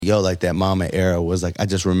Yo, like that mama era was like, I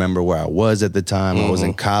just remember where I was at the time. I was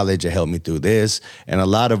in college. It helped me through this. And a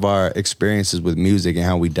lot of our experiences with music and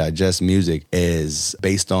how we digest music is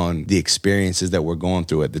based on the experiences that we're going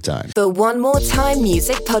through at the time. The One More Time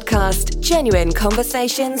Music Podcast. Genuine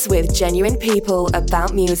conversations with genuine people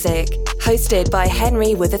about music. Hosted by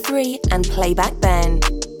Henry with a 3 and Playback Ben.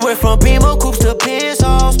 Went from Beamer Coops to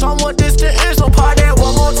Pencils. Don't want this to end, so pop that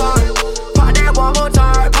one more time. Pop that one more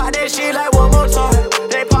time. Pop that shit like one more time.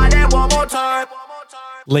 They pop that one more time.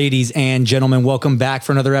 Ladies and gentlemen, welcome back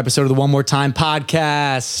for another episode of the One More Time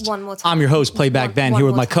podcast. One more time. I'm your host, Playback Ben, here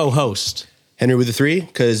with my co-host. Henry with a 3,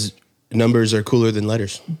 because numbers are cooler than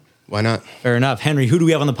letters. Why not? Fair enough. Henry, who do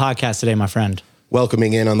we have on the podcast today, my friend?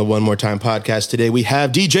 Welcoming in on the One More Time podcast today, we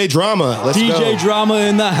have DJ Drama. Let's go. DJ Drama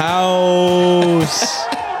in the house.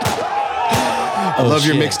 I love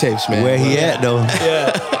your mixtapes, man. Where he at, though?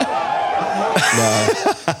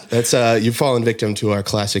 That's you've fallen victim to our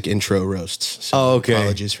classic intro roasts. So okay.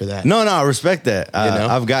 Apologies for that. No, I respect that. know?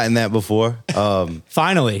 I've gotten that before.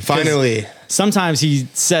 Finally. Sometimes he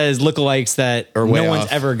says lookalikes that Or no way one's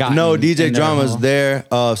off. ever gotten. No, in DJ their Drama's home. there.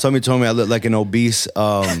 Somebody told me I look like an obese.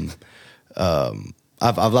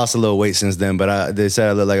 I've lost a little weight since then, but they said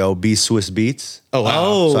I look like obese Swiss Beats. Oh, wow.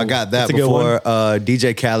 Oh, So I got that that's a good before. one.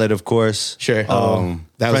 DJ Khaled, of course. Sure.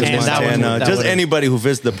 That was French mine. Montana. That Just would've- anybody who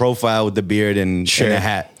fits the profile with the beard and a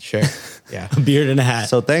hat. Sure. Yeah. A beard and a hat.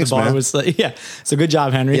 So thanks, The bar man. was yeah. So good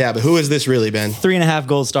job, Henry. Yeah, but who is this really, Ben? 3.5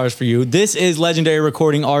 gold stars for you. This is legendary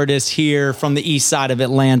recording artist here from the east side of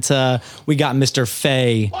Atlanta. We got Mr.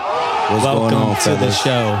 Phay. What's Welcome going on, to the fellas?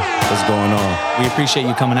 show. What's going on? We appreciate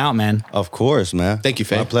you coming out, man. Of course, man. Thank you,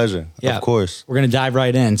 Phay. My pleasure. Yeah, Of course. We're going to dive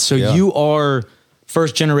right in. So Yeah. you are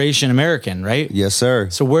first generation American, right? Yes, sir.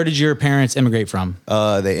 So where did your parents immigrate from?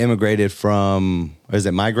 They immigrated from, is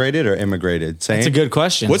it migrated or immigrated? Same? That's a good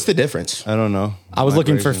question. What's the difference? I don't know. I was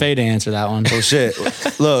looking for Migration. Phay to answer that one. Oh, shit.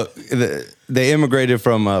 Look, they immigrated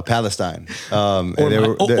from Palestine.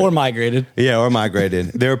 Or migrated. Yeah, or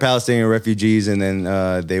migrated. They were Palestinian refugees, and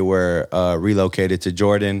then they were relocated to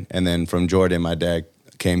Jordan. And then from Jordan, my dad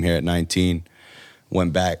came here at 19,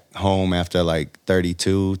 went back home after like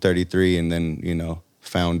 32, 33, and then,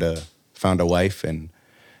 found a wife, and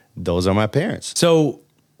those are my parents. So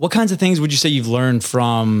what kinds of things would you say you've learned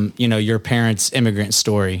from, your parents' immigrant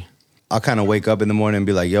story? I'll kind of wake up in the morning and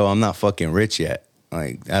be like, yo, I'm not fucking rich yet.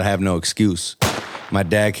 Like, I have no excuse. My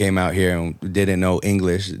dad came out here and didn't know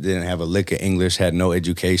English, didn't have a lick of English, had no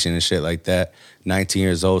education and shit like that. 19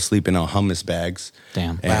 years old, sleeping on hummus bags.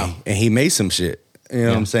 Damn. And, Wow. And he made some shit, what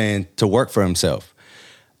I'm saying, to work for himself.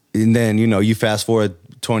 And then, you fast forward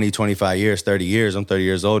 20, 25 years, 30 years. I'm 30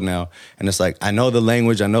 years old now. And it's like, I know the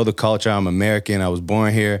language, I know the culture. I'm American. I was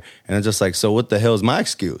born here. And it's just like, so what the hell is my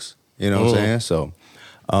excuse? You know what I'm saying? So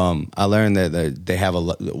I learned that they have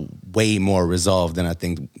way more resolve than I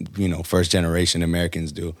think, first generation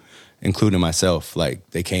Americans do, including myself. Like,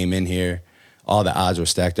 they came in here, all the odds were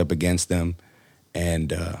stacked up against them.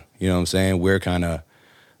 And, you know what I'm saying? We're kind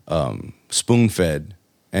of spoon-fed.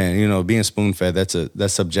 And, being spoon-fed,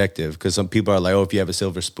 that's subjective, because some people are like, oh, if you have a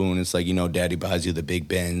silver spoon, it's like, daddy buys you the big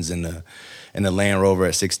Benz and the Land Rover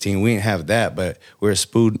at 16. We didn't have that, but we're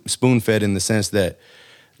spoon-fed in the sense that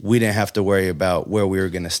we didn't have to worry about where we were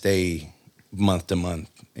going to stay month to month,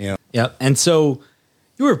 Yep. And so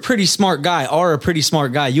you were a pretty smart guy,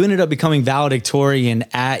 You ended up becoming valedictorian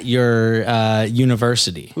at your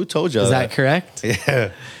university. Who told you Is that? that correct?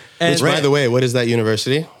 Yeah. And By the way, what is that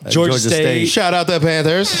university? Georgia State. Shout out the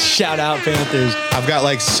Panthers. Shout out Panthers. I've got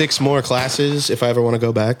like 6 more classes if I ever want to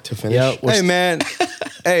go back to finish. Yep. Hey, man.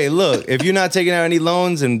 Hey, look, if you're not taking out any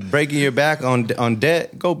loans and breaking your back on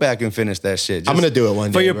debt, go back and finish that shit. I'm gonna do it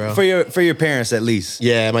one day, bro. For your parents at least.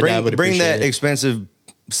 Yeah, my dad would bring appreciate that it. expensive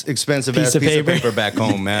Piece ass of piece paper. of paper back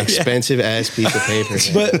home, man. Expensive ass piece of paper.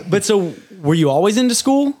 man. But so were you always into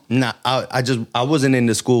school? Nah, I wasn't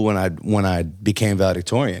into school when I became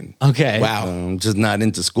valedictorian. Okay. Wow. I'm just not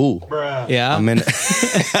into school. Yeah. I'm in.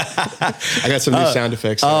 I got some new sound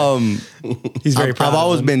effects. He's very proud. I've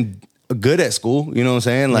always been good at school. You know what I'm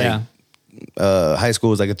saying? Like, Yeah. high school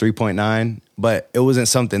was like a 3.9, but it wasn't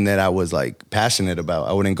something that I was like passionate about.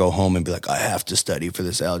 I wouldn't go home and be like, I have to study for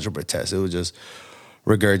this algebra test. It was just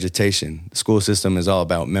regurgitation. The school system is all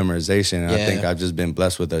about memorization. And I think I've just been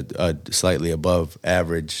blessed with a slightly above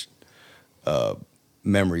average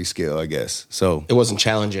memory skill, I guess. So it wasn't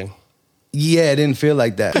challenging. yeah, it didn't feel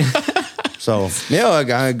like that. So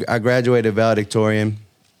I graduated valedictorian.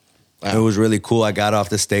 Wow. It was really cool. I got off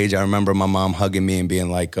the stage. I remember my mom hugging me and being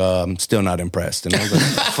like, I'm still not impressed. And I was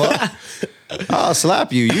like, fuck. I'll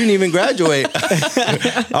slap you. You didn't even graduate.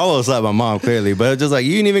 I won't slap my mom, clearly. But it's just like,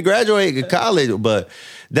 you didn't even graduate college. But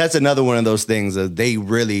that's another one of those things that they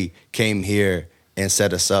really came here and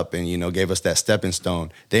set us up and, you know, gave us that stepping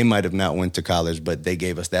stone. They might have not went to college, but they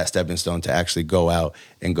gave us that stepping stone to actually go out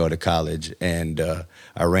and go to college. And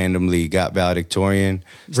I randomly got valedictorian.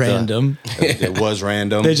 Random. It was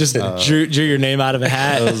random. They just drew your name out of a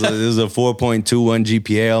hat. It was a 4.21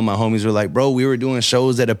 GPA. All my homies were like, bro, we were doing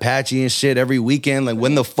shows at Apache and shit every weekend. Like,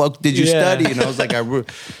 when the fuck did you study? And I was like,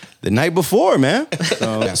 the night before, man.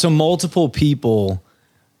 So multiple people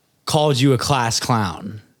called you a class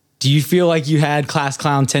clown. Do you feel like you had class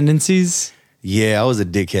clown tendencies? Yeah, I was a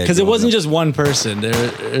dickhead. Because it wasn't just one person.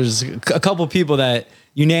 There's a couple people that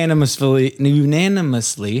unanimously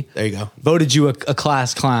There you go. voted you a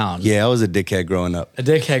class clown. Yeah, I was a dickhead growing up. A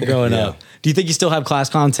dickhead growing up. Do you think you still have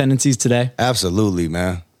class clown tendencies today? Absolutely,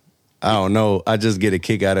 man. I don't know. I just get a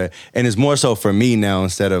kick out of it. And it's more so for me now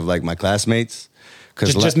instead of like my classmates.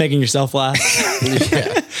 Just making yourself laugh?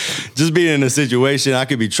 Just being in a situation, I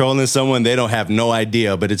could be trolling someone, they don't have no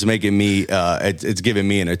idea, but it's making me, it's giving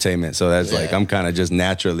me entertainment. So that's like, I'm kind of just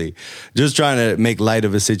naturally just trying to make light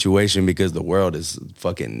of a situation because the world is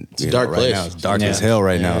fucking, it's a dark place. now. It's dark as hell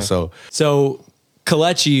right now. So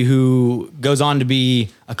Kelechi, who goes on to be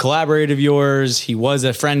a collaborator of yours, he was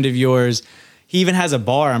a friend of yours. He even has a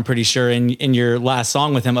bar, I'm pretty sure, in your last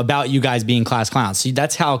song with him about you guys being class clowns. So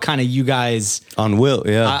that's how kind of you guys... On Will,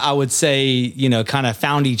 yeah. I would say, you know, kind of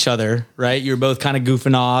found each other, right? You were both kind of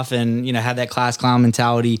goofing off and, you know, had that class clown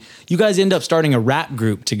mentality. You guys end up starting a rap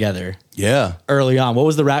group together. Yeah. Early on. What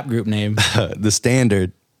was the rap group name? The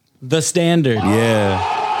Standard. The Standard.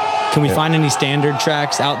 Yeah. Can we find any Standard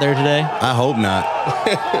tracks out there today? I hope not.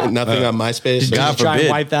 Nothing on MySpace. Did you God try and forbid.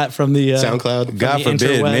 wipe that from the... SoundCloud. God forbid,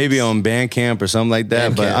 interwebs? maybe on Bandcamp or something like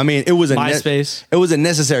that. But Bandcamp. I mean, it was a MySpace. it was a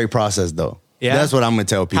necessary process, though. Yeah? That's what I'm gonna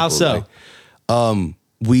tell people. How so? Like,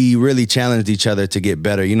 we really challenged each other to get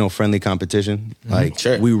better. You know, friendly competition. Like,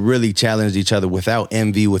 Sure. we really challenged each other without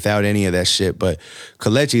envy, without any of that shit. But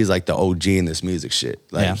Kelechi is like the OG in this music shit.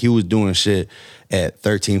 Like, he was doing shit at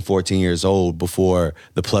 13, 14 years old before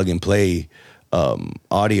the plug and play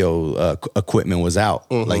audio equipment was out.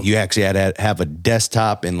 Like, you actually had to have a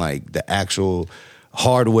desktop and like the actual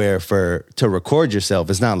hardware to record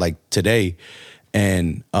yourself. It's not like today.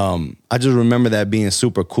 And I just remember that being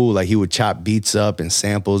super cool. Like, he would chop beats up and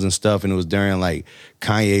samples and stuff, and it was during like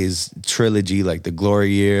Kanye's trilogy, like the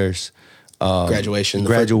Glory Years, Graduation,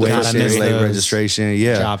 God, I missed late those. registration,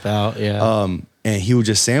 Drop out, yeah. and he would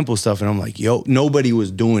just sample stuff, and I'm like, yo, nobody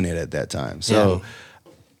was doing it at that time. So,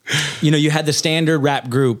 You know, you had the Standard rap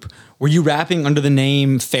group. Were you rapping under the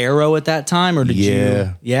name Pharaoh at that time, or did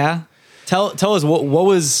you? Yeah. Tell us what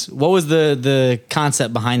was the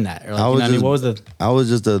concept behind that? Or like, I was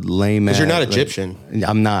just a lame ass. Because you're not Egyptian.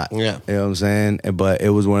 I'm not. Yeah. You know what I'm saying? But it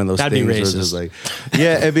was one of those That'd be things racist. where it's just like,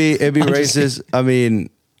 yeah, it'd be racist. I mean,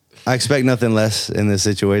 I expect nothing less in this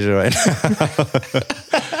situation right now.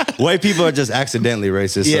 White people are just accidentally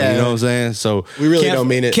racist. So, Yeah. you know what I'm saying? So We really don't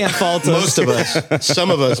mean it. Can't fault us. Most of us.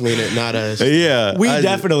 Some of us mean it, not us. yeah, We I-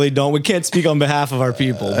 definitely don't. We can't speak on behalf of our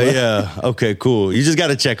people. but- yeah. Okay. Cool. You just got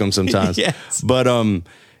to check them sometimes. Yes. But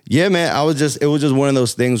yeah, man. It was just one of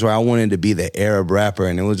those things where I wanted to be the Arab rapper,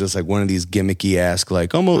 and it was just like one of these gimmicky ass,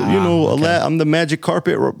 like I'm I'm the magic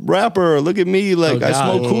carpet rapper. Look at me, like I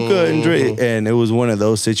God. smoke hookah and drink, and it was one of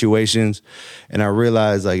those situations. And I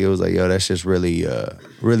realized like it was like, yo, that's just really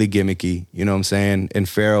really gimmicky. You know what I'm saying? And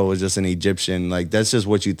Pharaoh was just an Egyptian. Like that's just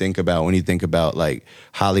what you think about when you think about like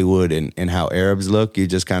Hollywood and how Arabs look. You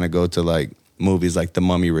just kind of go to like movies like The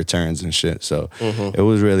Mummy Returns and shit. So it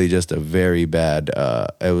was really just a very bad.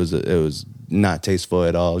 It was not tasteful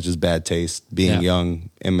at all. It was just bad taste. Being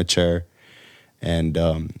young, immature, and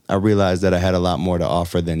I realized that I had a lot more to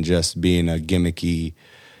offer than just being a gimmicky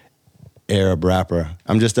Arab rapper.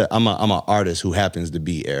 I'm an artist who happens to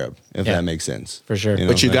be Arab. If that makes sense, For sure. You know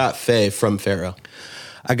But what you I'm saying? got Phay from Pharaoh.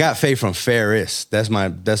 I got Phay from Ferris. That's my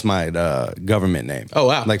government name. Oh,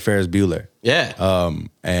 wow. Like Ferris Bueller. Yeah.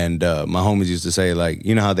 And my homies used to say, like,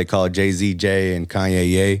 you know how they call Jay-Z Jay and Kanye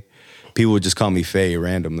Ye? People would just call me Phay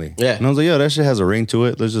randomly. Yeah. And I was like, yo, that shit has a ring to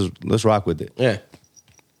it. Let's rock with it. Yeah.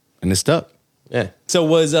 And it stuck. Yeah. So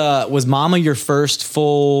was Mama your first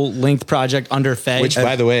full length project under Phay? Which,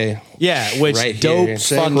 by the way, which right dope here,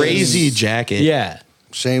 fucking crazy jacket. Yeah.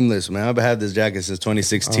 Shameless, man. I've had this jacket since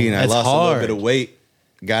 2016. I That's lost a hard. little bit of weight.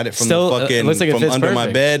 Got it from Still, the fucking looks like it from fits under my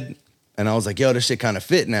perfect. bed. And I was like, yo, this shit kind of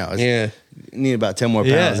fit now. Yeah. Need about 10 more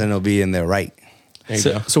pounds Yeah. and it'll be in there right. There you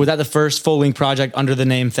go. So was that the first full length project under the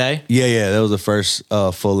name Phay? Yeah, that was the first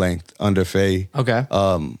full length under Phay. Okay.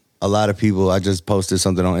 A lot of people, I just posted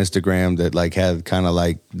something on Instagram that like had kind of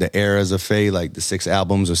like the eras of Phay, like the 6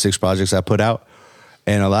 albums or 6 projects I put out.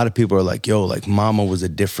 And a lot of people are like, yo, like Mama was a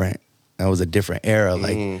different era.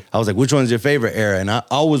 Like I was like, which one's your favorite era? And I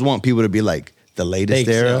always want people to be like the latest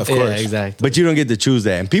era, of course, exactly. But you don't get to choose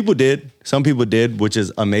that, and people did. Some people did, which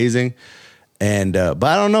is amazing. And but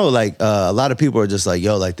I don't know, like a lot of people are just like,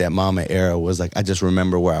 yo, like that Mama era was like, I just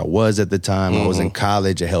remember where I was at the time. I was in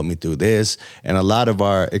college. It helped me through this, and a lot of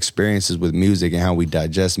our experiences with music and how we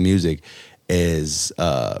digest music is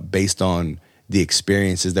based on the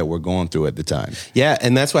experiences that we're going through at the time. Yeah,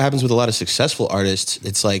 and that's what happens with a lot of successful artists.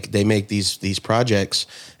 It's like they make these projects,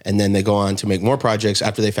 and then they go on to make more projects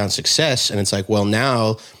after they found success. And it's like, well,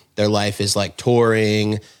 now their life is like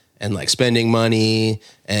touring and like spending money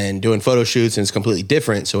and doing photo shoots, and it's completely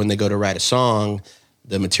different. So when they go to write a song,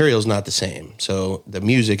 the material's not the same. So the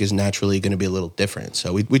music is naturally going to be a little different.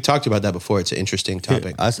 So we talked about that before. It's an interesting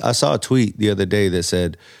topic. I saw a tweet the other day that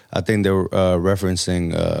said, I think they were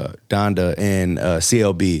referencing Donda and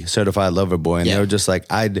CLB, Certified Lover Boy. And they were just like,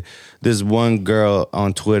 there's one girl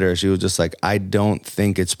on Twitter, she was just like, I don't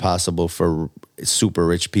think it's possible for super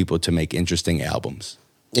rich people to make interesting albums.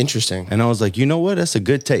 Interesting. And I was like, you know what? That's a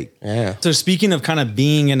good take. Yeah. So speaking of kind of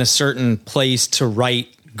being in a certain place to write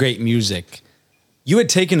great music, you had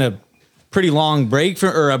taken a pretty long break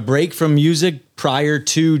from music prior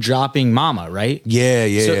to dropping Mama, right?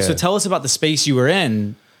 Yeah. So tell us about the space you were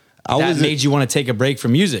in that made you want to take a break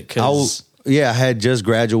from music. I had just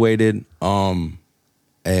graduated.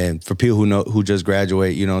 And for people who just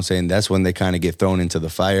graduate, you know what I'm saying, that's when they kind of get thrown into the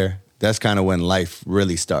fire. That's kind of when life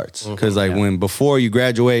really starts. Because when before you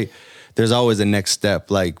graduate, there's always a next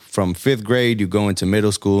step. Like from 5th grade, you go into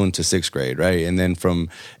middle school into 6th grade, right? And then from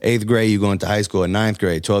 8th grade, you go into high school. And 9th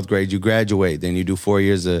grade, 12th grade, you graduate. Then you do 4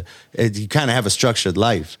 years you kind of have a structured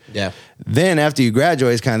life. Yeah. Then after you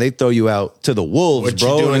graduate, it's kind of, they throw you out to the wolves, what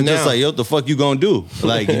bro. You doing and now? just like, yo, what the fuck you gonna do?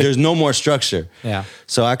 Like, there's no more structure. Yeah.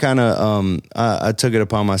 So I kind of, I took it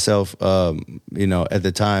upon myself, at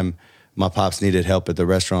the time, my pops needed help at the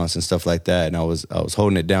restaurants and stuff like that. And I was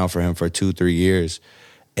holding it down for him for 2-3 years.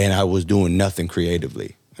 And I was doing nothing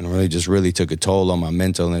creatively. And it really took a toll on my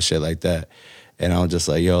mental and shit like that. And I was just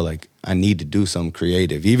like, yo, like, I need to do something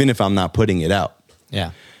creative, even if I'm not putting it out.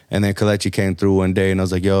 Yeah. And then Kelechi came through one day and I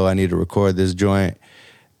was like, yo, I need to record this joint.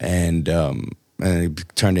 And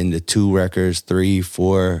it turned into 2 records, 3,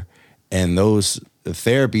 4. And those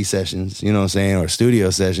therapy sessions, you know what I'm saying, or studio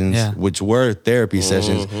sessions, which were therapy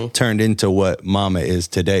sessions, turned into what Mama is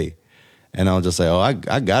today. And I was just like, oh,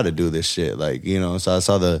 I got to do this shit. Like, you know, so I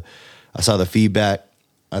saw the feedback.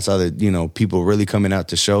 I saw that, people really coming out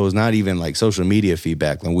to shows, not even like social media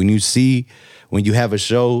feedback. Like when you have a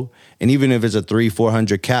show, and even if it's a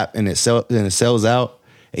 300-400 cap and it sells out,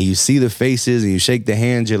 and you see the faces and you shake the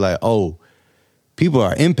hands, you're like, oh, people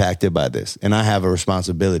are impacted by this, and I have a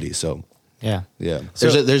responsibility. So yeah.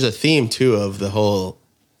 There's a theme too of the whole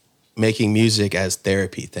making music as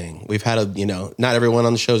therapy thing. We've had not everyone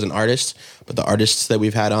on the show is an artist, but the artists that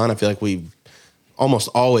we've had on, I feel like we almost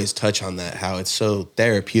always touch on that, how it's so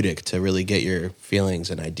therapeutic to really get your feelings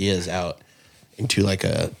and ideas out into like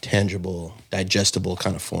a tangible, digestible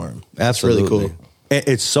kind of form. That's really cool.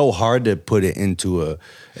 It's so hard to put it into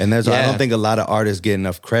I don't think a lot of artists get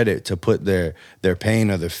enough credit to put their pain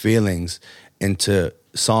or their feelings into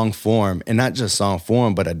song form, and not just song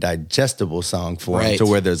form, but a digestible song form, to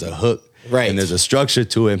where there's a hook, and there's a structure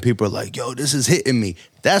to it, and people are like, yo, this is hitting me.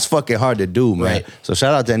 That's fucking hard to do, man. So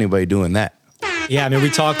shout out to anybody doing that. Yeah, I mean, we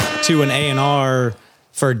talked to an A&R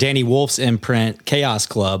for Danny Wolf's imprint, Chaos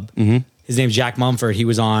Club. His name's Jack Mumford. He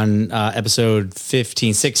was on episode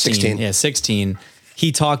 16. Yeah, 16.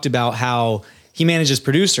 He talked about how he manages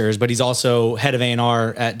producers, but he's also head of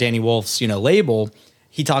A&R at Danny Wolf's, label.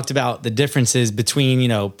 He talked about the differences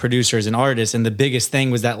between, producers and artists. And the biggest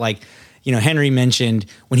thing was that, like, Henry mentioned,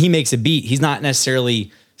 when he makes a beat, he's not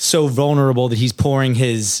necessarily so vulnerable that he's pouring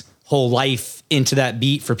his whole life into that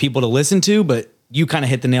beat for people to listen to. But you kind of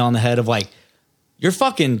hit the nail on the head of, like, you're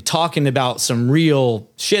fucking talking about some real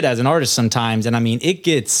shit as an artist sometimes. And I mean, it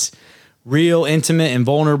gets real intimate and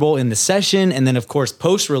vulnerable in the session. And then, of course,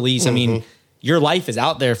 post-release, I mean, your life is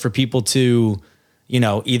out there for people to,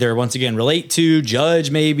 either once again relate to,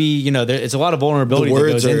 judge, maybe, it's a lot of vulnerability that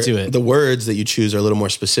goes into it. The words that you choose are a little more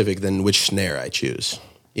specific than which snare I choose.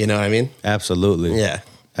 You know what I mean? Absolutely. Yeah.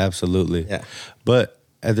 Absolutely. Yeah. But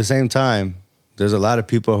at the same time, there's a lot of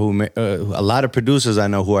people a lot of producers I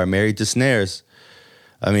know who are married to snares.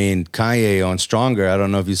 I mean, Kanye on Stronger, I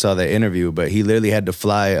don't know if you saw that interview, but he literally had to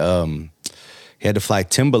fly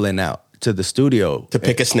Timbaland out to the studio To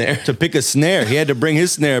pick a snare. To pick a snare, he had to bring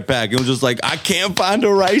his snare pack. It was just like, I can't find the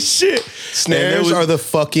right shit. Snares are the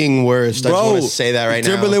fucking worst. Bro, I just want to say that right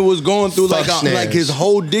now. Timberland was going through Fuck snares. like his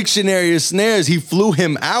whole dictionary of snares. He flew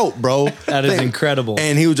him out, bro. That is incredible.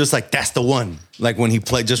 And he was just like, that's the one. Like when he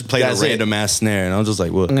played a random ass snare. And I was just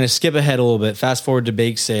like, what? I'm going to skip ahead a little bit. Fast forward to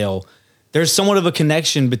Bake Sale. There's somewhat of a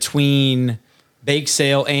connection between Bake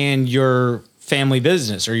Sale and your family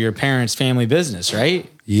business or your parents' family business, right?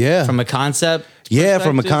 Yeah. From a concept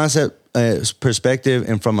from a concept perspective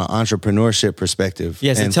and from an entrepreneurship perspective.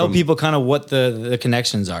 Yes, and and tell people kind of what the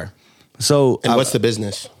connections are. So, And what's the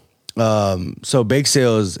business? So Bake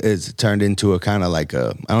Sale is turned into a kind of like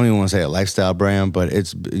I don't even want to say a lifestyle brand, but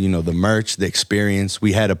it's, the merch, the experience.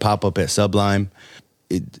 We had a pop-up at Sublime.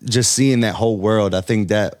 Just seeing that whole world, I think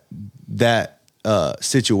that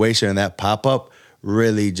situation and that pop-up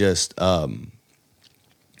really just,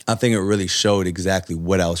 I think it really showed exactly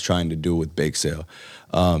what I was trying to do with Bake Sale,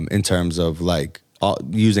 in terms of like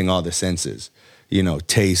using all the senses,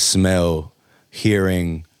 taste, smell,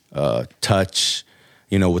 hearing, touch,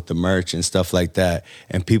 with the merch and stuff like that.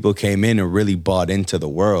 And people came in and really bought into the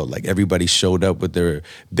world. Like everybody showed up with their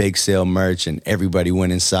Bake Sale merch and everybody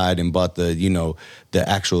went inside and bought the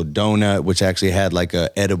actual donut, which actually had like a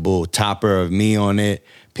edible topper of me on it.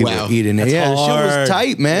 People were eating it. That's the shit was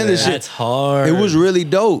tight, man. Yeah. That's hard. It was really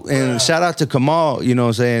dope. And shout out to Kamal, what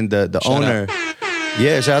I'm saying, the owner.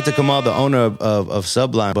 Yeah, shout out to Kamal, the owner of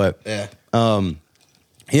Sublime. But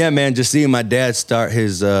yeah, man, just seeing my dad start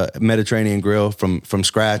his Mediterranean grill from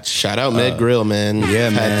scratch. Shout out Med Grill, man. Yeah,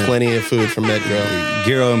 I've man. had plenty of food from Med Grill.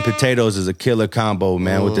 Gyro and potatoes is a killer combo,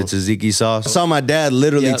 man, with the tzatziki sauce. I saw my dad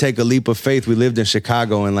literally take a leap of faith. We lived in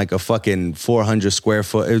Chicago in like a fucking 400 square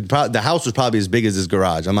foot. The house was probably as big as his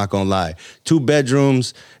garage. I'm not going to lie. 2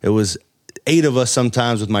 bedrooms. It was 8 of us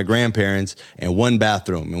sometimes with my grandparents and 1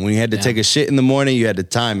 bathroom. And when you had to take a shit in the morning, you had to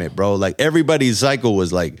time it, bro. Like everybody's cycle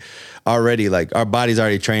was like already, like our bodies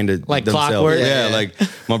already trained to like themselves. clockwork. Yeah, like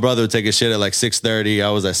my brother would take a shit at like 6:30. I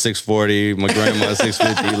was at 6:40. My grandma at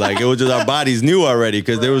 6:50. Like it was just our bodies knew already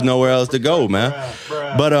because there was nowhere else to go, man.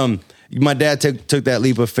 But my dad took that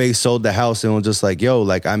leap of faith, sold the house, and was just like, yo,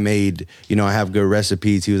 like I made, I have good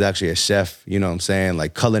recipes. He was actually a chef, you know what I'm saying?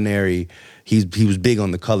 Like culinary. He was big on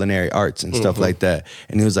the culinary arts and stuff like that.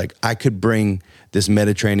 And he was like, I could bring this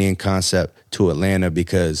Mediterranean concept to Atlanta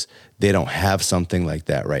because they don't have something like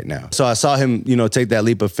that right now. So I saw him, take that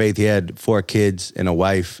leap of faith. He had 4 kids and a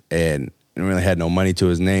wife and really had no money to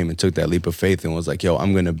his name, and took that leap of faith and was like, yo,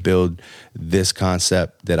 I'm going to build this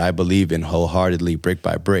concept that I believe in wholeheartedly, brick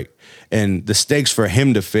by brick. And the stakes for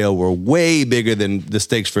him to fail were way bigger than the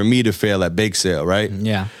stakes for me to fail at Bake Sale, right?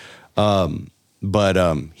 Yeah.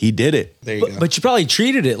 But he did it. There you go. But you probably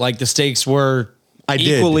treated it like the stakes were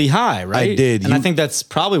equally high, right? I did. And I think that's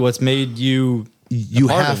probably what's made you you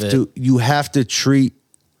have to treat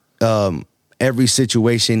every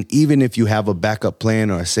situation, even if you have a backup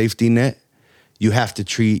plan or a safety net, you have to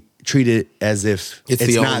treat it as if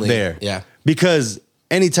it's not there. Yeah. Because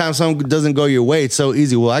anytime something doesn't go your way, it's so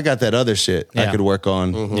easy. Well, I got that other shit I could work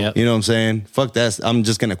on. Yep. You know what I'm saying? Fuck that. I'm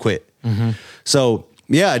just gonna quit. So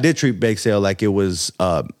yeah, I did treat Bake Sale like it was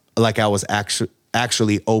like I was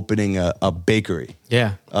actually opening a bakery.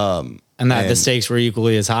 Yeah. And the stakes were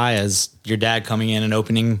equally as high as your dad coming in and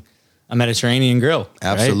opening a Mediterranean grill.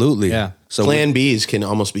 Absolutely. Right? Yeah. So Plan Bs can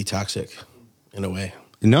almost be toxic in a way.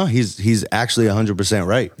 No, he's actually 100%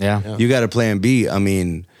 right. Yeah. You got a plan B. I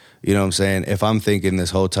mean, you know what I'm saying? If I'm thinking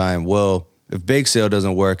this whole time, well, if Bake Sale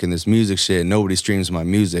doesn't work and this music shit, nobody streams my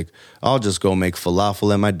music, I'll just go make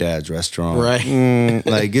falafel at my dad's restaurant. Right.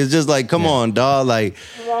 Like, it's just like, come on, dog. Like,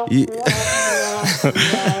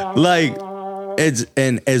 like,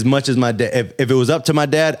 and as much as my dad, if it was up to my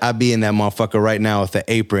dad, I'd be in that motherfucker right now with the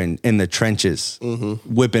apron in the trenches,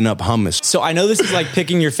 whipping up hummus. So I know this is like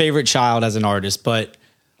picking your favorite child as an artist, but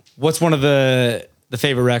what's one of the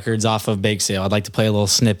favorite records off of Bake Sale? I'd like to play a little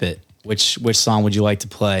snippet. Which song would you like to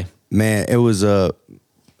play? Man, it was as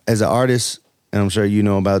an artist, and I'm sure you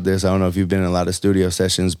know about this. I don't know if you've been in a lot of studio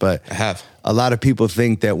sessions, but I have. A lot of people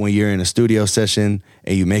think that when you're in a studio session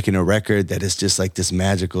and you're making a record, that it's just like this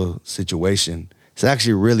magical situation. It's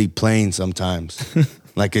actually really plain sometimes.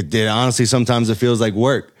 Like it did. Honestly, sometimes it feels like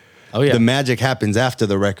work. Oh yeah. The magic happens after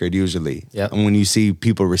the record usually. Yeah. And when you see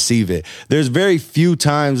people receive it, there's very few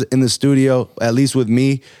times in the studio, at least with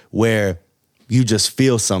me, where you just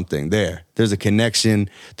feel something there. There's a connection.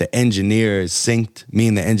 The engineer is synced. Me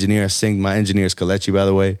and the engineer are synced. My engineer is Kalechi, by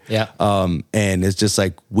the way. Yeah. And it's just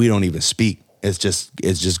like we don't even speak. It's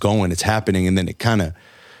just going. It's happening, and then it kind of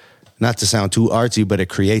not to sound too artsy, but it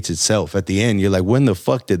creates itself. At the end, you're like, when the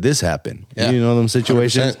fuck did this happen? Yeah. You know them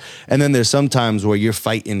situations? 100%. And then there's some times where you're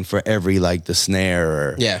fighting for every, like, the snare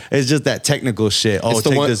or... Yeah. It's just that technical shit. Oh, It's the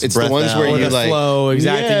take one- this it's the breath ones out. where Or you the like- flow,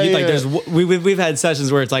 exactly. Yeah, Like yeah. we've had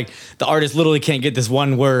sessions where it's like the artist literally can't get this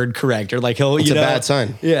one word correct, or like he'll It's you a know, bad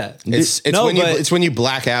sign. Yeah, It's No, when but- it's when you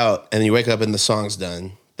black out and you wake up and the song's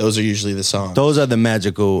done. Those are usually the songs. Those are the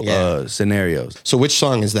magical Yeah. scenarios. So which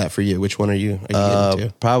song is that for you? Which one are you getting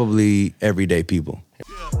to? Probably Everyday People.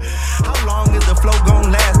 How long is the flow gon'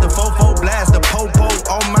 last? The fofo blast, the popo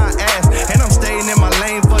on my ass. And I'm staying in my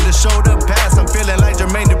lane for the show to pass. I'm feeling like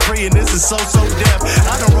Jermaine Dupri and this is so deaf.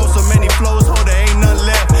 I done wrote so many flows, oh, there ain't none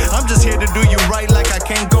left. I'm just here to do you right like I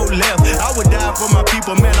can't go left. I would die for my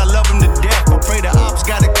people, man, I love them to death. I pray the ops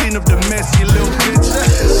gotta clean up the mess, you little bitch.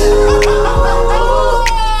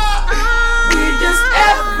 We just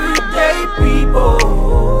everyday people.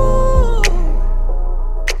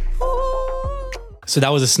 So that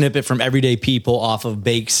was a snippet from Everyday People off of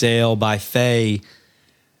Bake Sale by Phay.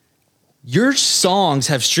 Your songs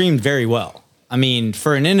have streamed very well. I mean,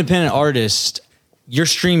 for an independent artist, you're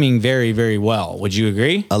streaming very, very well. Would you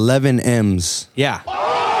agree? 11 M's. Yeah.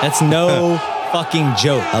 That's no fucking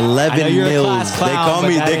joke. 11 I know you're a mils. class clown,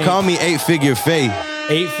 They call me 8-figure Phay.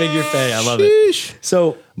 8-figure Phay. I love it.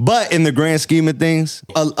 So But in the grand scheme of things,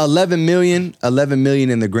 11 million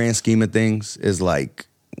in the grand scheme of things is like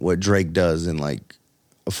what Drake does in like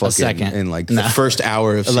a fucking second. in like The first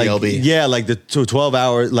hour of like, CLB. yeah, like the 12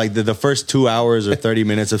 hours, like the first 2 hours or 30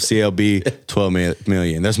 minutes of CLB, 12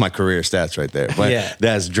 million. That's my career stats right there. But Yeah.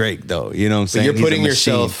 that's Drake though. You know what I'm But saying? you're He's a putting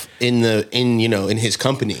machine. yourself in his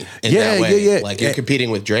company in Yeah, that way. yeah, yeah. Like you're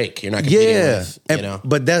competing with Drake. You're not competing with,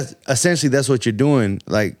 But that's essentially that's what you're doing.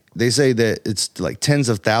 Like they say that it's like tens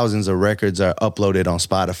of thousands of records are uploaded on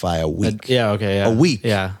Spotify a week. yeah, okay, yeah. A week.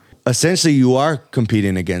 Yeah. Essentially, you are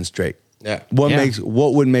competing against Drake. Yeah.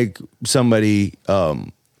 What would make somebody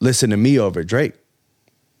listen to me over Drake?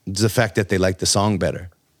 It's the fact that they like the song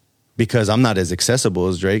better. Because I'm not as accessible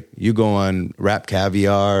as Drake. You go on Rap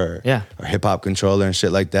Caviar or Hip Hop Controller and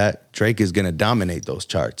shit like that. Drake is gonna dominate those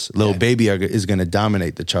charts. Lil Baby is gonna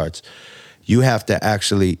dominate the charts. You have to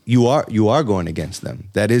actually you are going against them.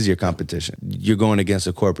 That is your competition. You're going against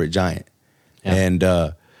a corporate giant, and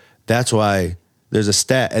that's why. There's a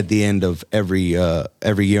stat at the end of every year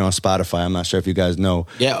on Spotify. I'm not sure if you guys know.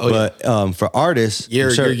 Yeah, but for artists,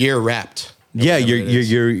 your year wrapped. Yeah,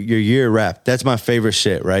 your year wrapped. That's my favorite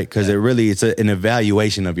shit, right? Because it's an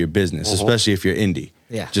evaluation of your business, especially if you're indie.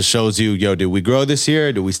 Yeah, just shows you, yo, did we grow this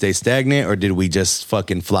year? Did we stay stagnant, or did we just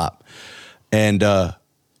fucking flop? And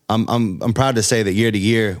I'm proud to say that year to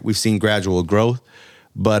year we've seen gradual growth.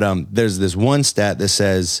 But there's this one stat that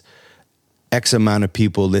says X amount of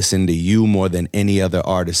people listen to you more than any other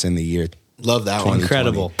artist in the year. Love that one.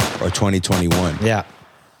 Incredible. Or 2021. Yeah.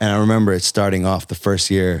 And I remember it starting off the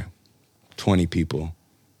first year, 20 people.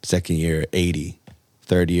 Second year, 80.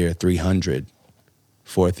 Third year, 300.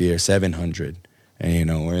 Fourth year, 700.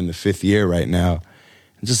 And, we're in the fifth year right now.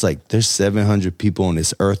 And just like, there's 700 people on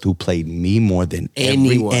this earth who played me more than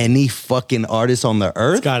any fucking artist on the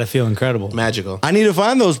earth. It's got to feel incredible. Magical. I need to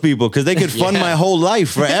find those people because they could fund my whole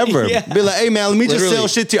life forever. Be like, hey, man, let me just sell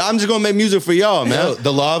shit to you. I'm just going to make music for y'all, man.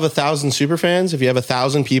 The law of 1,000 superfans. If you have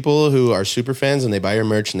 1,000 people who are superfans and they buy your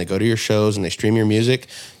merch and they go to your shows and they stream your music,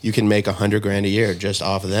 you can make $100,000 a year just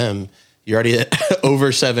off of them. You're already at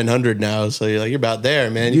over 700 now, so you're about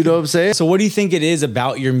there, man. You know what I'm saying? So what do you think it is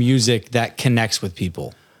about your music that connects with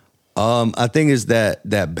people? I think it's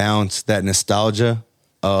that bounce, that nostalgia,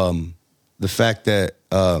 the fact that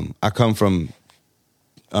I come from,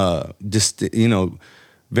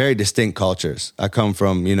 very distinct cultures. I come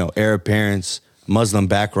from, Arab parents, Muslim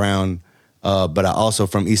background, but I also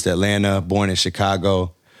from East Atlanta, born in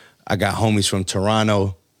Chicago. I got homies from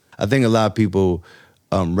Toronto. I think a lot of people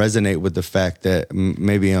resonate with the fact that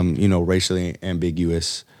maybe I'm, racially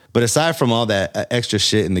ambiguous. But aside from all that extra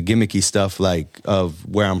shit and the gimmicky stuff, like of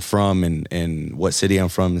where I'm from and what city I'm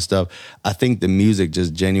from and stuff, I think the music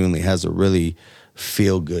just genuinely has a really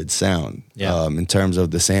feel-good sound. Yeah. In terms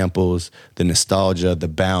of the samples, the nostalgia, the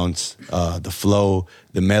bounce, the flow,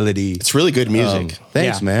 the melody. It's really good music.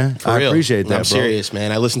 Thanks, man. For I real. appreciate that, I'm serious,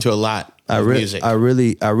 man. I listen to a lot of music. I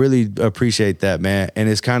really appreciate that, man. And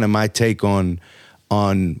it's kind of my take on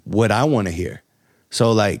what I want to hear.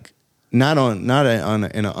 So like, not in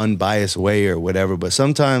an unbiased way or whatever, but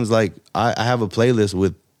sometimes like I have a playlist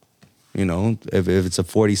with, if it's a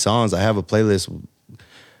 40 songs, I have a playlist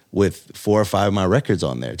with 4 or 5 of my records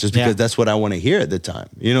on there, just because that's what I want to hear at the time.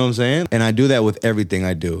 You know what I'm saying? And I do that with everything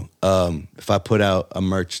I do. If I put out a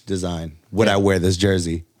merch design, would I wear this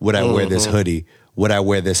jersey? Would I wear this hoodie? Would I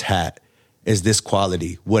wear this hat? Is this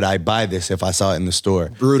quality? Would I buy this if I saw it in the store?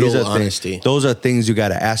 Brutal honesty. Those are things you got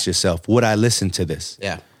to ask yourself. Would I listen to this?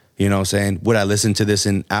 Yeah. You know what I'm saying? Would I listen to this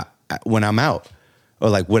when I'm out? Or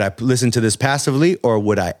like, would I listen to this passively, or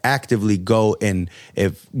would I actively go and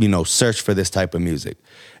search for this type of music?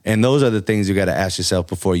 And those are the things you got to ask yourself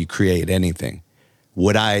before you create anything.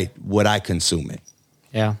 Would I consume it?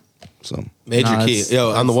 Yeah. So major key. Yo,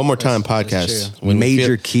 on the One More Time podcast,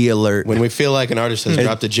 major key alert. When we feel like an artist has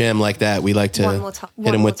dropped a gem like that, we like to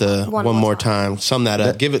hit him with the one more time. Sum that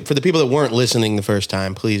up. Give it for the people that weren't listening the first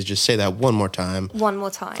time. Please just say that one more time. One more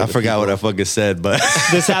time. I forgot what I fucking said, but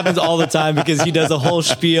this happens all the time because he does a whole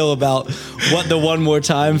spiel about what the one more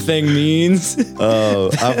time thing means. Oh,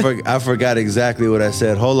 I forgot exactly what I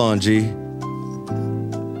said. Hold on, G.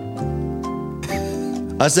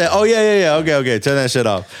 I said, oh, yeah. Okay. Turn that shit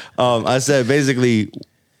off. I said, basically,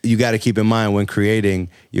 you got to keep in mind when creating,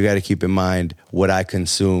 you got to keep in mind what I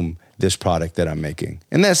consume this product that I'm making.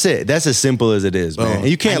 And that's it. That's as simple as it is, man. And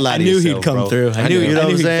you can't lie to yourself, I knew he'd come bro. through. I knew you know what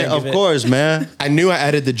I'm he'd saying? Of course, man. I knew I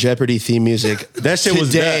added the Jeopardy theme music. That shit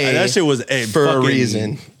was for a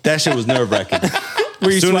reason. That shit was nerve-wracking.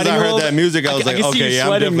 As soon as I heard that music, I was like, okay, yeah,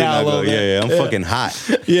 I'm definitely not going. Yeah, I'm fucking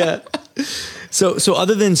hot. Yeah. So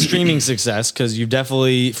other than streaming success, because you've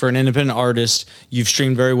definitely, for an independent artist, you've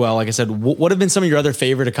streamed very well. Like I said, what have been some of your other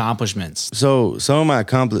favorite accomplishments? So some of my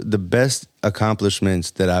the best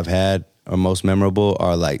accomplishments that I've had or most memorable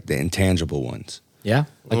are like the intangible ones. Yeah?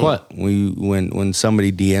 Like what? When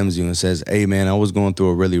somebody DMs you and says, hey man, I was going through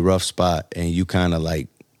a really rough spot, and you kind of like,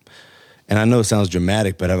 and I know it sounds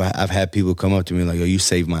dramatic, but I've had people come up to me like, yo, you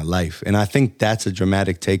saved my life. And I think that's a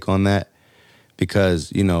dramatic take on that.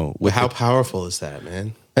 Because, how powerful is that,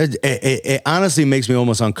 man? It honestly makes me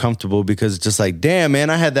almost uncomfortable, because it's just like, damn, man,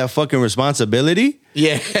 I had that fucking responsibility.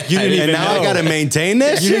 Yeah. You didn't even now know. I got to maintain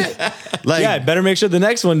that shit. Like, yeah, better make sure the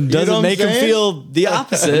next one doesn't make him feel the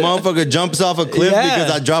opposite. The motherfucker jumps off a cliff because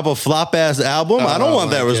I drop a flop-ass album. I don't want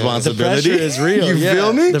that responsibility. The pressure is real. You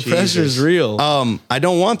feel me? The pressure is real. I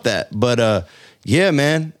don't want that. But, yeah,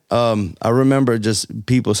 man, I remember just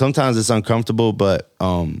people, sometimes it's uncomfortable, but...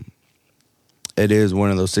 it is one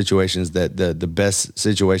of those situations that the best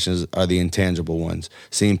situations are the intangible ones.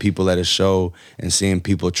 Seeing people at a show and seeing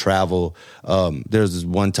people travel. There's this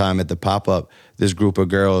one time at the pop-up, this group of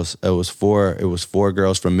girls, it was four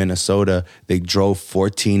girls from Minnesota. They drove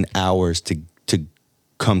 14 hours to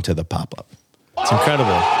come to the pop-up. It's incredible.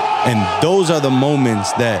 And those are the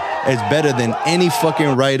moments that it's better than any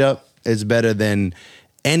fucking write-up. It's better than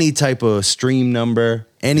any type of stream number,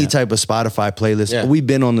 any type of Spotify playlist. Yeah. We've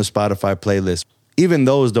been on the Spotify playlist. Even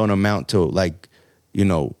those don't amount to, like,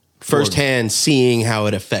 firsthand seeing how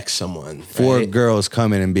it affects someone. Four girls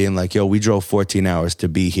coming and being like, yo, we drove 14 hours to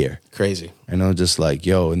be here. Crazy. And I'm just like,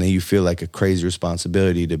 yo, and then you feel like a crazy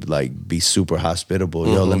responsibility to like be super hospitable.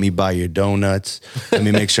 Yo, let me buy your donuts. Let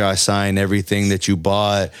me make sure I sign everything that you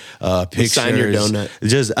bought. Pictures. Sign your donut.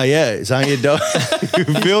 Just, sign your donut.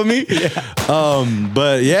 You feel me? Yeah.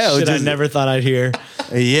 But yeah. Shit, I never thought I'd hear.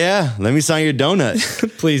 Yeah, let me sign your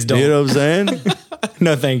donut. Please don't. You know what I'm saying?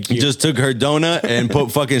 No, thank you. Just took her donut and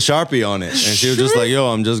put fucking Sharpie on it, and she was just like, "Yo,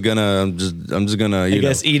 I'm just gonna, I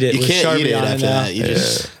guess eat it. You can't Sharpie eat it on after that.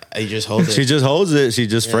 You just hold it. She just holds it. She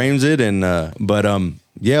just frames it, and but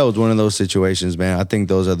yeah, it was one of those situations, man. I think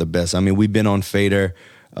those are the best. I mean, we've been on Fader,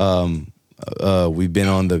 we've been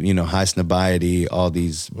on the High Snobiety, all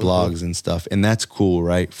these blogs and stuff, and that's cool,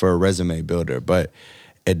 right, for a resume builder, but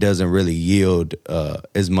it doesn't really yield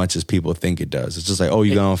as much as people think it does. It's just like, oh,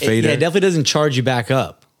 you got on Fader. It definitely doesn't charge you back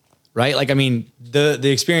up, right? Like, I mean,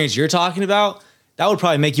 the experience you're talking about, that would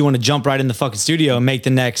probably make you want to jump right in the fucking studio and make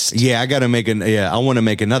the next. Yeah, I got to I want to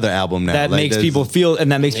make another album now. That makes people feel,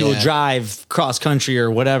 and that makes people drive cross country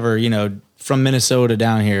or whatever, from Minnesota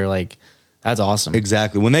down here. Like, that's awesome.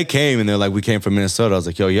 Exactly. When they came and they're like, we came from Minnesota, I was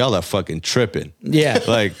like, yo, y'all are fucking tripping. Yeah.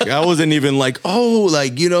 Like, I wasn't even like, oh,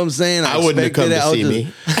 like, you know what I'm saying? I wouldn't have come to see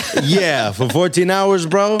me. Yeah, for 14 hours,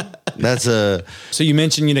 bro. That's a... So you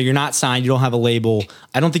mentioned, you're not signed. You don't have a label.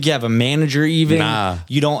 I don't think you have a manager even. Nah.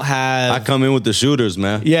 You don't have... I come in with the shooters,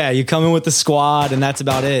 man. Yeah, you come in with the squad and that's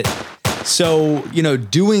about it. So,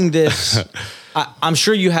 doing this... I'm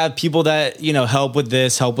sure you have people that, help with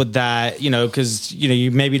this, help with that, because, you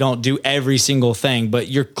maybe don't do every single thing, but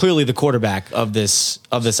you're clearly the quarterback of this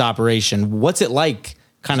operation. What's it like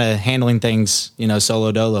kind of handling things,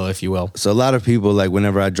 solo dolo, if you will? So a lot of people, like,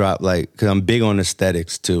 whenever I drop, like, because I'm big on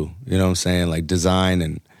aesthetics too, you know what I'm saying? Like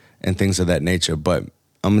design and things of that nature. But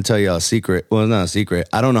I'm going to tell y'all a secret. Well, it's not a secret.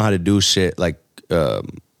 I don't know how to do shit like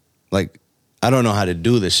I don't know how to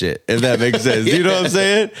do the shit, if that makes sense. You know what I'm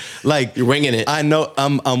saying? Like, You're winging it. I know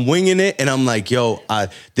I'm winging it, and I'm like, yo,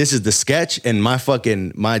 this is the sketch, and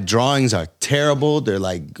my drawings are terrible. They're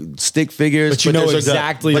like stick figures. But you know there's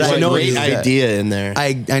exactly but what I know great exact- idea in there.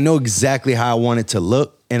 I know exactly how I want it to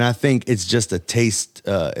look, and I think it's just a taste.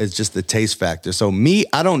 It's just the taste factor. So me,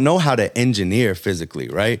 I don't know how to engineer physically,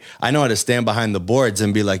 right? I know how to stand behind the boards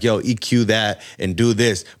and be like, yo, EQ that and do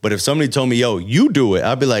this. But if somebody told me, yo, you do it,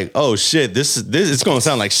 I'd be like, oh shit, this it's gonna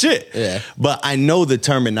sound like shit. Yeah. But I know the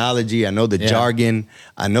terminology, I know the jargon,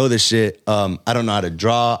 I know the shit. I don't know how to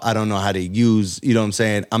draw. I don't know how to use. You know what I'm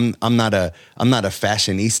saying? I'm not a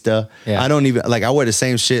fashionista. Yeah. I don't even like. I wear the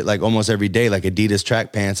same shit like almost every day, like Adidas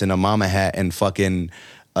track pants and a mama hat and fucking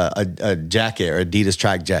a jacket or Adidas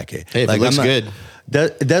track jacket. Hey, if like, it looks I'm not-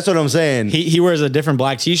 good. That's what I'm saying. He wears a different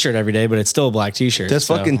black T-shirt every day, but it's still a black T-shirt. That's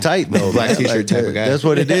so. fucking tight though. Black man. t-shirt type of guy. That's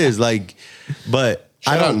what it is. Like, but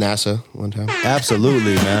I Shout out don't NASA one time.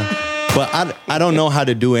 absolutely, man. But I don't know how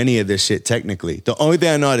to do any of this shit technically. The only thing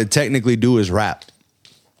I know how to technically do is rap.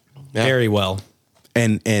 Yeah. Very well.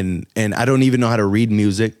 And I don't even know how to read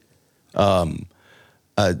music.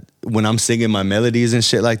 When I'm singing my melodies and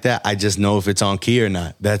shit like that, I just know if it's on key or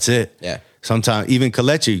not. That's it. Yeah. Sometimes even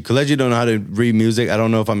Kelechi don't know how to read music. I don't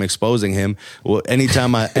know if I'm exposing him. Well,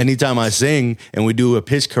 anytime I sing and we do a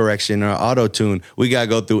pitch correction or auto tune, we gotta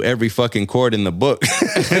go through every fucking chord in the book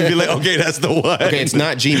and be like, okay, that's the one. Okay, it's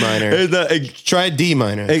not G minor. It's not- Try D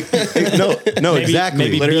minor. no, Maybe- exactly.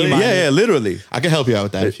 maybe B literally, minor. yeah, literally. I can help you out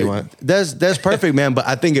with that if you want. That's perfect, man. But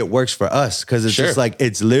I think it works for us because it's Sure. just like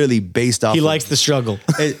it's literally based off. He of- likes the struggle.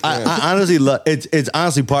 I honestly love it's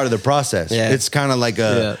honestly part of the process. Yeah. It's kind of like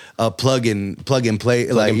a plug and play.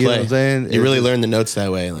 Plug like and you know play. what I'm saying? You really learn the notes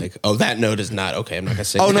that way. Like, oh, that note is not okay. I'm not gonna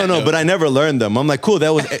sing. Oh that no, note. but I never learned them. I'm like, cool.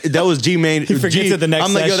 That was G major. He forgets it the next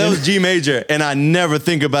I'm like, yo, that session. was G major, and I never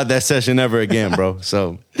think about that session ever again, bro.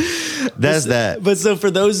 So that's that. But so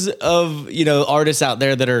for those of, artists out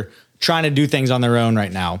there that are trying to do things on their own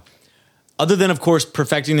right now, other than, of course,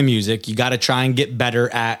 perfecting the music, you got to try and get better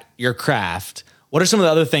at your craft. What are some of the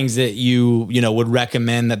other things that you would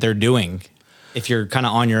recommend that they're doing if you're kind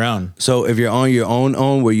of on your own? So if you're on your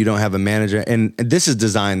own where you don't have a manager, and this is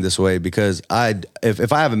designed this way because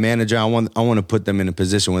if I have a manager, I want to put them in a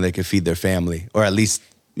position where they can feed their family or at least,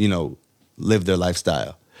 live their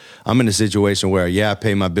lifestyle. I'm in a situation where, I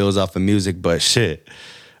pay my bills off of music, but shit,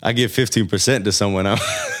 I give 15% to someone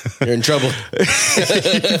else. You're in trouble. You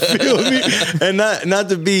feel me? And not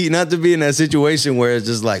to be in that situation where it's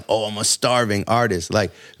just like, oh, I'm a starving artist.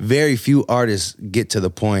 Like very few artists get to the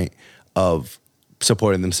point of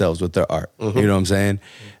supporting themselves with their art. You know what I'm saying?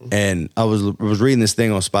 And I was reading this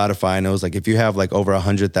thing on Spotify, and it was like, if you have like over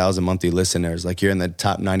 100,000 monthly listeners, like you're in the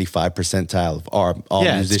top 95 percentile of all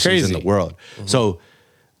Yeah, it's musicians in crazy. the world. So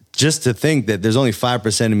just to think that there's only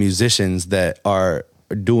 5% of musicians that are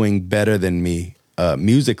doing better than me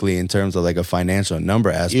musically in terms of like a financial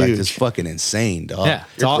number aspect is Huge. fucking insane, dog. Yeah,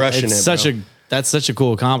 You're crushing it's it, such bro. that's such a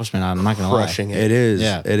cool accomplishment. I'm not gonna Crushing lie. it. It is.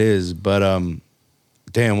 Yeah. It is. But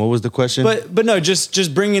damn, what was the question? But no,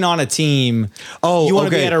 just bringing on a team. Oh, you want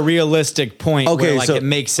to be okay. at a realistic point Okay, where like so- it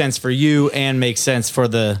makes sense for you and makes sense for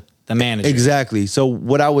the manager. Exactly. So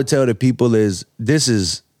what I would tell the people is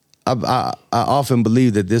I often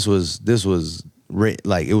believe that this was written,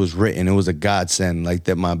 like it was written. It was a godsend. Like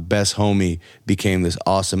that my best homie became this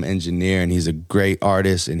awesome engineer, and he's a great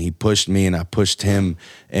artist, and he pushed me and I pushed him,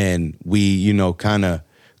 and we, kind of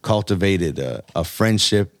cultivated a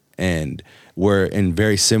friendship, and we're in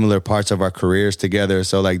very similar parts of our careers together.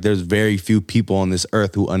 So like there's very few people on this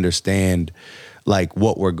earth who understand like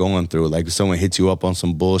what we're going through. Like if someone hits you up on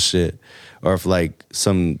some bullshit, or if like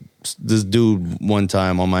this dude one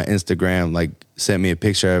time on my Instagram like sent me a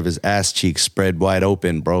picture of his ass cheeks spread wide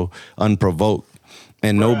open, bro, unprovoked.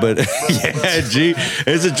 And nobody, yeah, G,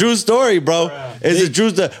 it's a true story, bro. It's a true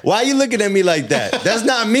story. Why are you looking at me like that? That's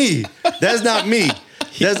not me. That's not me.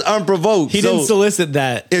 That's unprovoked. He didn't solicit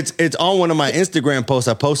that. It's on one of my Instagram posts.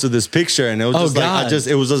 I posted this picture, and it was just God.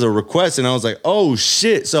 it was just a request, and I was like, oh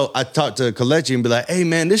shit. So I talked to Kelechi and be like, hey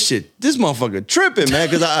man, this motherfucker tripping, man,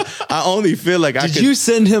 because I only feel like I Did could. you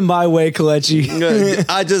send him my way, Kelechi?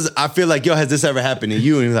 I feel like, yo, has this ever happened to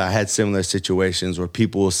you? And I had similar situations where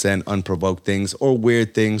people will send unprovoked things or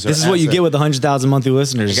weird things. This is what you get with 100,000 monthly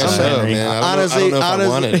listeners. I guess so, Henry. man. I don't Honestly, know if I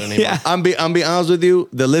want it anymore. Yeah. I'm be honest with you.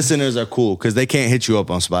 The listeners are cool because they can't hit you up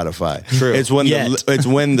up on Spotify. True. It's when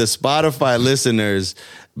the Spotify listeners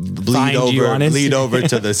bleed over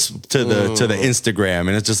to the Instagram,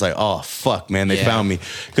 and it's just like, oh fuck, man, they found me.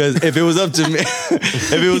 Because if it was up to me,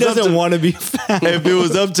 He doesn't want to be found. if it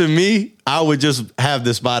was up to me, I would just have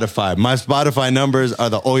the Spotify. My Spotify numbers are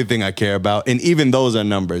the only thing I care about, and even those are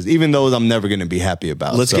numbers. Even those I'm never going to be happy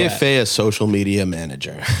about. Let's get Phay a social media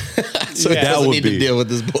manager, so he doesn't need to deal with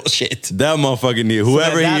this bullshit. That motherfucker need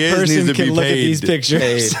whoever he is needs to be look paid. at these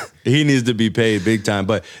pictures. He needs to be paid big time.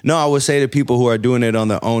 But no, I would say to people who are doing it on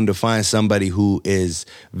their own to find somebody who is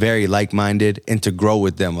very like-minded and to grow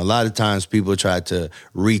with them. A lot of times people try to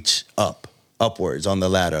reach upwards on the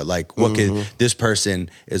ladder. Like, what could this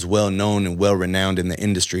person is well known and well renowned in the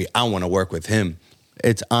industry? I want to work with him.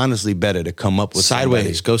 It's honestly better to come up with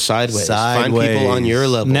sideways. somebody. Go sideways. Find people on your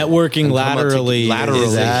level. Networking laterally.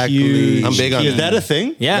 Exactly. I'm big on Is that a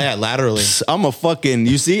thing? Yeah, laterally. I'm a fucking,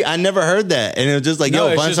 you see, I never heard that. And it was just like, no,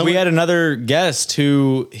 yo, find someone. We had another guest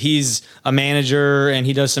who he's a manager and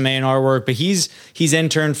he does some A&R work, but he's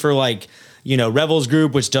interned for like, you know, Rebels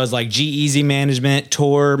Group, which does like G-Eazy management,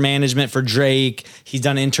 tour management for Drake. He's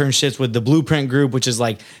done internships with the Blueprint Group, which is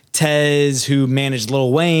like Tez, who managed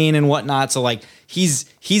Lil Wayne and whatnot. So like he's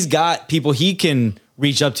got people he can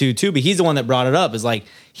reach up to too, but he's the one that brought it up. Is like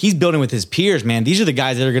he's building with his peers, man. These are the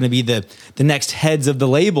guys that are going to be the next heads of the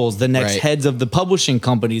labels, the next heads of the publishing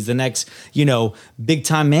companies, the next, you know, big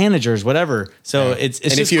time managers, whatever. So it's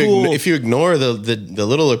and just cool. If you ignore the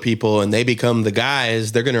littler people and they become the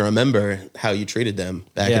guys, they're going to remember how you treated them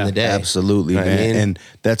back in the day. Absolutely, man. I mean? And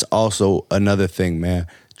that's also another thing, man.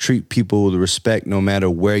 Treat people with respect no matter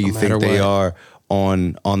where you think they are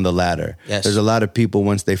on the ladder. Yes. There's a lot of people,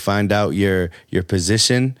 once they find out your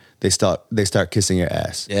position, they start kissing your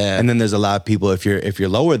ass. Yeah. And then there's a lot of people, if you're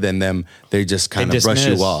lower than them, they just kind of brush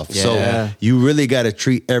you off. Yeah. So you really got to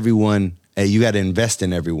treat everyone, you got to invest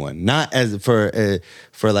in everyone. Not as for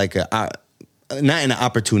like not in an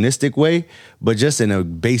opportunistic way, but just in a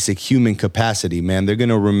basic human capacity, man. They're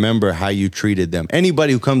gonna remember how you treated them.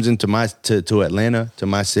 Anybody who comes into to Atlanta, to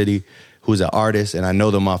my city, who's an artist, and I know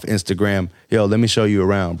them off Instagram, yo, let me show you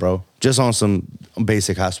around, bro. Just on some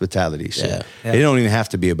basic hospitality shit. Yeah. It don't even have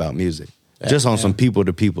to be about music. Just on some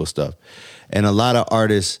people-to-people stuff. And a lot of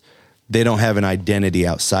artists, they don't have an identity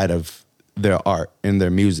outside of their art and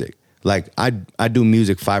their music. Like, I do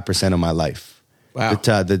music 5% of my life. Wow.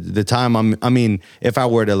 The time if I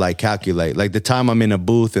were to like calculate, like the time I'm in a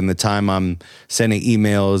booth and the time I'm sending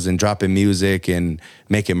emails and dropping music and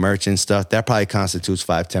making merch and stuff, that probably constitutes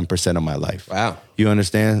 5-10% of my life. Wow. You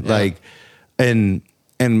understand? Yeah. Like, and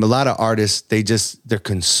a lot of artists, they're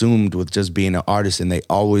consumed with just being an artist, and they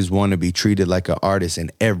always want to be treated like an artist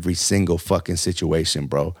in every single fucking situation,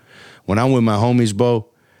 bro. When I'm with my homies, bro,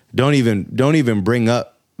 don't even bring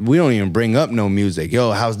up. We don't even bring up no music.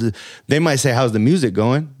 Yo, they might say, how's the music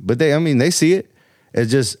going? But they see it. It's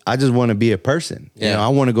just, I just want to be a person. Yeah. You know, I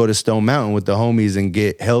want to go to Stone Mountain with the homies and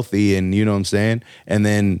get healthy, and you know what I'm saying? And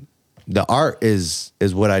then the art is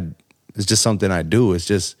it's just something I do. It's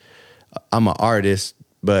just, I'm an artist,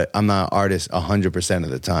 but I'm not an artist 100% of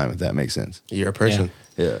the time, if that makes sense. You're a person.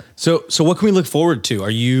 Yeah. So what can we look forward to? Are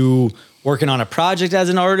you working on a project as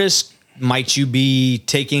an artist? Might you be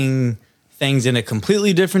taking things in a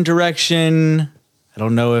completely different direction? I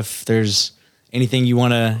don't know if there's anything you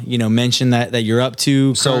want to, mention that you're up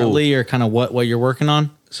to currently, or kind of what you're working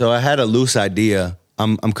on. So I had a loose idea.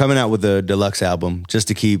 I'm coming out with a deluxe album just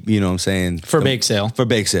to keep, For bake sale. For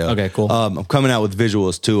bake sale. Okay, cool. I'm coming out with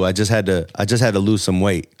visuals too. I just had to lose some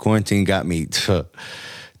weight. Quarantine got me.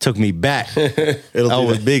 Took me back. I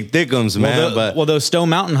was big thickums, man. But those Stone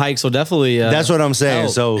Mountain hikes will definitely. That's what I'm saying.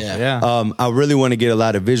 help. So I really want to get a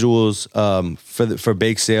lot of visuals for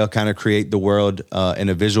bake sale, kind of create the world in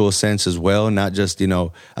a visual sense as well. Not just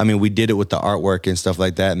we did it with the artwork and stuff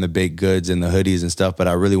like that, and the baked goods and the hoodies and stuff. But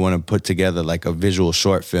I really want to put together like a visual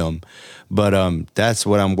short film. But that's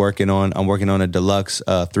what I'm working on. I'm working on a deluxe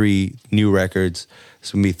 3 new records.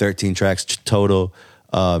 It's gonna be 13 tracks total,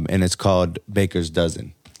 and it's called Baker's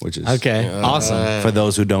Dozen. Which is awesome. For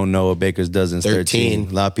those who don't know, a baker's dozen's 13.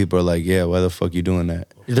 A lot of people are like, yeah, why the fuck you doing that?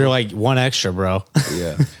 They're like, one extra, bro.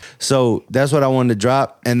 Yeah. So that's what I wanted to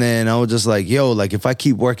drop. And then I was just like, yo, like if I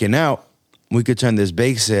keep working out, we could turn this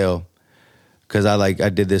bake sale. Because I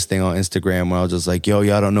did this thing on Instagram where I was just like, yo,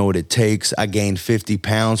 y'all don't know what it takes. I gained 50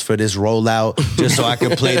 pounds for this rollout just so I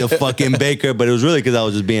could play the fucking baker. But it was really because I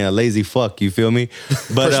was just being a lazy fuck. You feel me?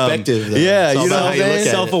 But, perspective, though. Yeah, you know what I'm saying?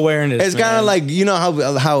 Self-awareness. It's kind of like,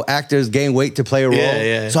 how actors gain weight to play a role?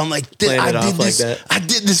 Yeah. So I'm like, I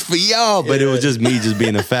did this for y'all. But it was just me just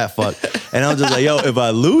being a fat fuck. And I was just like, yo, if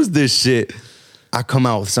I lose this shit, I come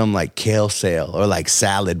out with some like kale sale or like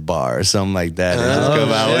salad bar or something like that. And I just come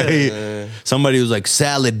out with, somebody was like,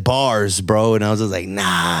 salad bars, bro. And I was just like,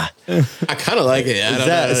 nah. I kind of like it. I don't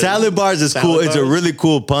know. Salad bars is cool. Salad It's a bars? really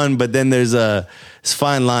cool pun, but then there's a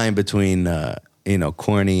fine line between,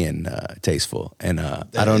 corny and tasteful. And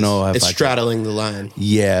I don't know if It's I straddling the line.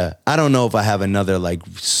 Yeah. I don't know if I have another like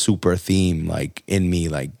super theme like in me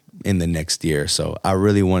like in the next year. So I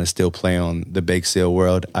really want to still play on the bake sale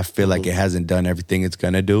world. I feel like it hasn't done everything it's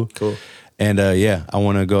going to do. Cool. And I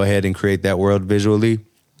want to go ahead and create that world visually.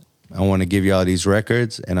 I want to give y'all these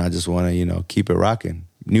records and I just want to, keep it rocking.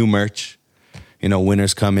 New merch,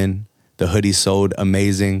 winter's coming. The hoodie sold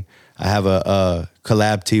amazing. I have a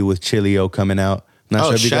collab tee with Chilio coming out. Not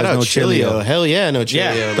sure if you shout guys out know Chilio. Hell yeah, I know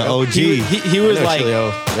Chilio. Yeah, the OG. He was I know like,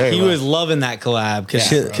 Chilio very he well. was loving that collab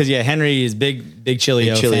because Henry is big Chilio, Big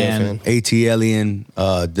Chilio fan. fan. AT Alien,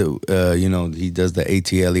 he does the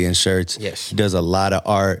AT Alien shirts. Yes. He does a lot of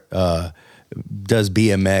art, does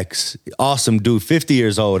BMX. Awesome dude, 50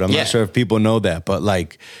 years old. I'm Yeah. not sure if people know that, but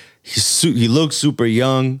like he looks super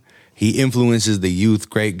young. He influences the youth,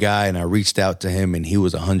 great guy. And I reached out to him and he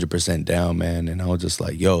was 100% down, man. And I was just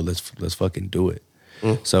like, yo, let's fucking do it.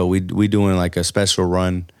 So we doing like a special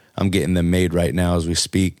run. I'm getting them made right now as we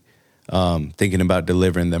speak. Thinking about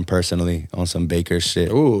delivering them personally on some baker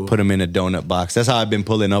shit. Ooh. Put them in a donut box. That's how I've been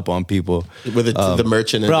pulling up on people. With the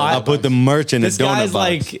merchant. Bro, I put the merch in a This donut guy's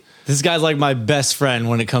box. this guy's like my best friend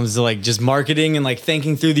when it comes to like just marketing and like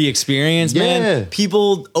thinking through the experience, Yeah. man.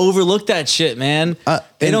 People overlook that shit, man. They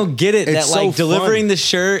and don't get it that it's like so delivering fun. the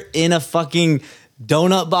shirt in a fucking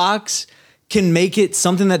donut box can make it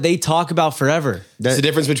something that they talk about forever. It's the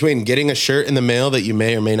difference between getting a shirt in the mail that you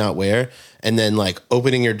may or may not wear and then like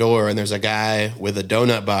opening your door and there's a guy with a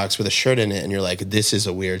donut box with a shirt in it and you're like, this is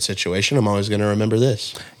a weird situation. I'm always going to remember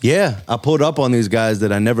this. Yeah, I pulled up on these guys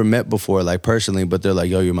that I never met before, like personally, but they're like,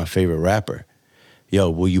 yo, you're my favorite rapper. Yo,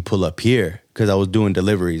 will you pull up here? Because I was doing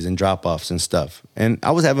deliveries and drop-offs and stuff. And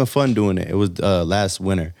I was having fun doing it. It was last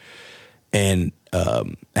winter. And I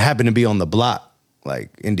happened to be on the block,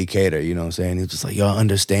 like in Decatur, you know what I'm saying? He was just like, yo, I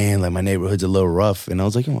understand, like my neighborhood's a little rough. And I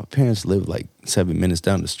was like, yo, my parents live like 7 minutes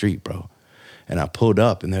down the street, bro. And I pulled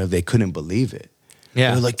up and they couldn't believe it.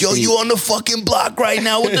 Yeah. They were like, yo, you on the fucking block right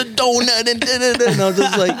now with the donut and da-da-da. And I was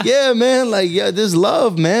just like, yeah, man, like, yeah, this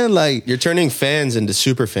love, man. Like, You're turning fans into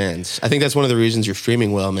super fans. I think that's one of the reasons you're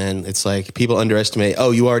streaming well, man. It's like people underestimate,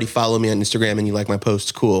 oh, you already follow me on Instagram and you like my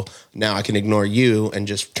posts, cool. Now I can ignore you and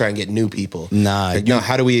just try and get new people. Nah, Like, you- no,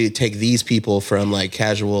 how do we take these people from like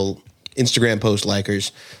casual Instagram post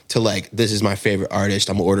likers to like, this is my favorite artist,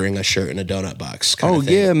 I'm ordering a shirt in a donut box kind of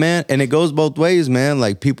thing. yeah, man. And it goes both ways, man.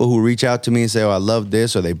 Like people who reach out to me and say, oh, I love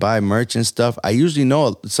this, or they buy merch and stuff. I usually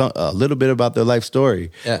know a little bit about their life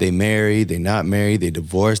story. Yeah. They married, they not married, they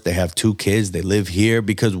divorced, they have 2 kids, they live here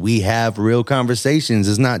because we have real conversations.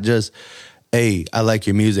 It's not just, hey, I like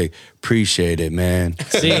your music. Appreciate it, man.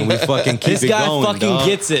 See, And we fucking keep this it guy going, fucking dog.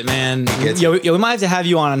 gets it, man. gets Yo, we might have to have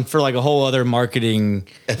you on for like a whole other marketing,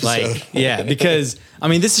 like, yeah, because I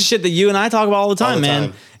mean, this is shit that you and I talk about all the time, the man.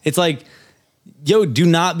 time. It's like, yo, do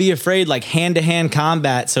not be afraid, like hand-to-hand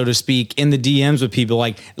combat, so to speak, in the DMs with people.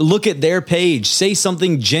 Like, look at their page, say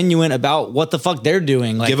something genuine about what the fuck they're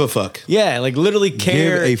doing. Like, Give a fuck. yeah, like literally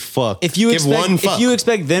care. Give a fuck. If you Give expect, one fuck. if you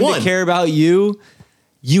expect them One. to care about you,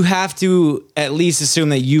 you have to at least assume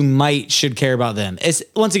that you should care about them. It's,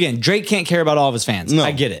 once again, Drake can't care about all of his fans. No.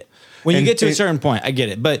 I get it. When you And get to a it- certain point, I get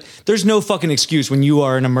it. But there's no fucking excuse when you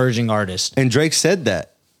are an emerging artist. And Drake said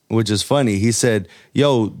that, which is funny. He said,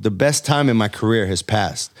 yo, the best time in my career has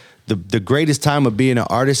passed. The greatest time of being an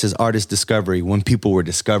artist is artist discovery, when people were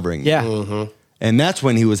discovering. Yeah. And that's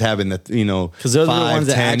when he was having the, 'Cause those are the 5, ones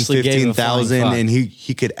that 10, actually gave a flying 15,000, fuck. and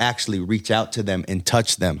he could actually reach out to them and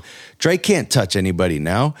touch them. Drake can't touch anybody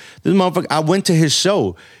now. This motherfucker, I went to his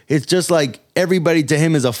show. It's just like everybody to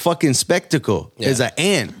him is a fucking spectacle. Yeah. Is an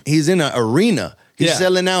ant. He's in an arena. He's Yeah.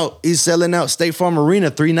 selling out State Farm Arena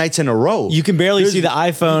 3 nights in a row. You can barely see the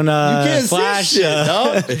iPhone You can't flash. see shit,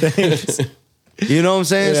 dog. You know what I'm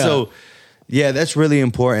saying? Yeah. So, yeah, that's really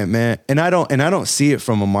important, man. And I don't see it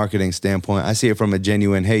from a marketing standpoint. I see it from a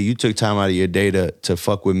genuine, hey, you took time out of your day to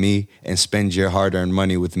fuck with me and spend your hard-earned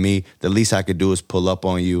money with me. The least I could do is pull up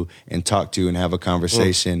on you and talk to you and have a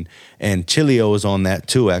conversation. And Chilio was on that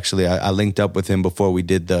too, actually. I linked up with him before we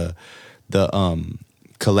did the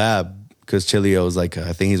collab, because Chilio is like,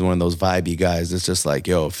 I think he's one of those vibey guys. It's just like,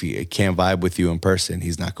 yo, if he can't vibe with you in person,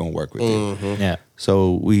 he's not going to work with you. Yeah.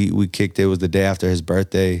 So we kicked it. It was the day after his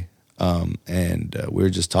birthday, and we were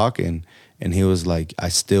just talking, and he was like, I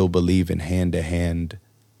still believe in hand-to-hand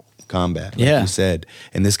combat, like Yeah. you said.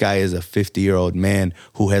 And this guy is a 50-year-old man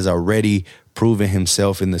who has already proven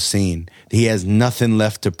himself in the scene. He has nothing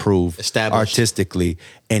left to prove artistically,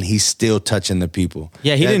 and he's still touching the people.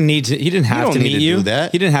 Yeah, he didn't need to. He didn't have to meet you. Do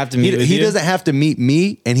that. He didn't have to meet with you. He doesn't have to meet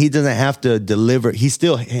me, and he doesn't have to deliver. He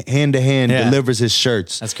still hand to hand delivers his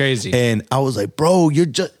shirts. That's crazy. And I was like, bro, you're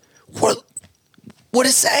just what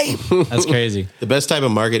it say? That's crazy. The best type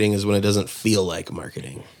of marketing is when it doesn't feel like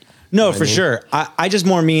marketing. No, for sure. I just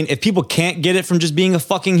more mean if people can't get it from just being a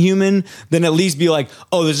fucking human, then at least be like,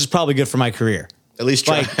 oh, this is probably good for my career. At least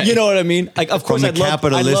try. Like, you know what I mean? Like, of course, From a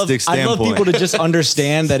capitalistic I'd love people to just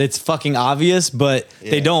understand that it's fucking obvious, but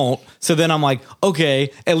they don't. So then I'm like,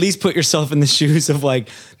 okay, at least put yourself in the shoes of like,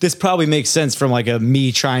 this probably makes sense from like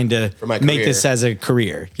me trying to make this as a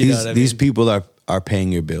career. You know what I mean? These people are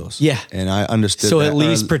paying your bills. Yeah. And I understood so that. at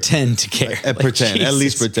least pretend to care. At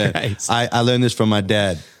least pretend. I learned this from my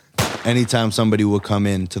dad. Anytime somebody would come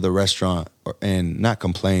into the restaurant and not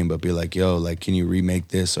complain, but be like, yo, like, can you remake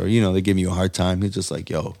this? Or, they give you a hard time. He's just like,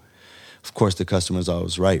 yo, of course the customer's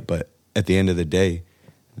always right. But at the end of the day,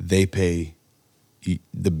 they pay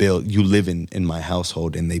the bill. You live in my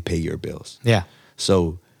household and they pay your bills. Yeah.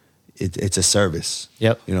 So it's a service.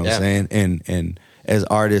 Yep. You know what I'm saying? And as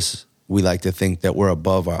artists, we like to think that we're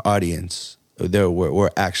above our audience. We're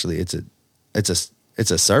actually, it's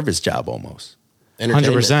a service job almost.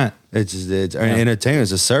 100%. It's entertainment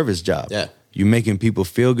is a service job. Yeah. You're making people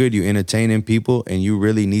feel good, you're entertaining people, and you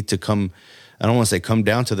really need to come, I don't want to say come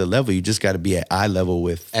down to the level, you just got to be at eye level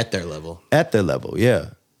with. At their level. At their level,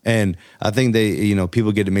 yeah. And I think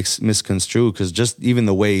people get it misconstrued because just even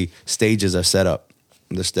the way stages are set up,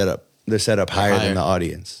 they're set up higher than the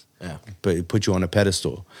audience. Yeah. But put you on a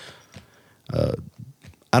pedestal.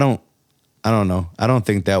 I don't know. I don't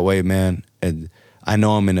think that way, man. And I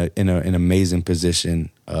know I'm in an amazing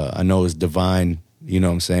position. I know it's divine. You know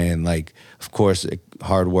what I'm saying? Like, of course,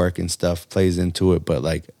 hard work and stuff plays into it, but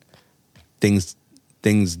like things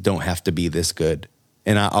don't have to be this good.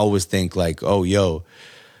 And I always think like, oh, yo,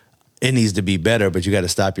 it needs to be better, but you got to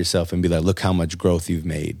stop yourself and be like, look how much growth you've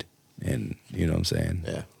made. And you know what I'm saying?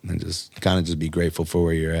 Yeah. And just be grateful for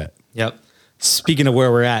where you're at. Yep. Speaking of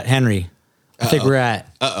where we're at, Henry, I think we're at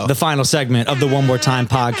the final segment of the One More Time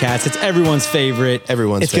podcast. It's everyone's favorite.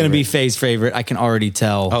 It's going to be Phay's favorite. I can already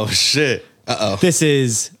tell. Oh, shit. This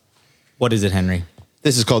is, what is it, Henry?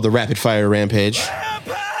 This is called the Rapid Fire Rampage.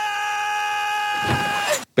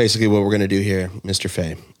 Basically what we're going to do here, Mr.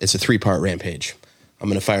 Phay, it's a 3-part rampage. I'm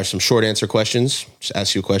going to fire some short answer questions. Just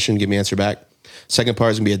ask you a question, give me an answer back. Second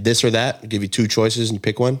part is going to be a this or that. I'll give you 2 choices and you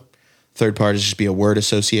pick one. Third part is just be a word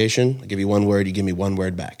association. I'll give you 1 word, you give me 1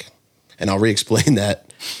 word back. And I'll re-explain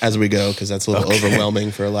that as we go because that's a little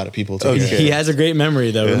overwhelming for a lot of people to hear. He has a great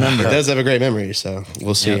memory, though, remember. He does have a great memory, so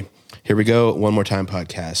we'll see. Yep. Here we go. One More Time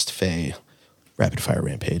podcast. Phay, Rapid Fire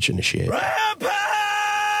Rampage, initiate.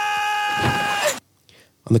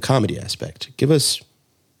 On the comedy aspect, give us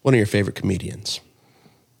one of your favorite comedians.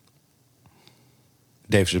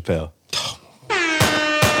 Dave Chappelle.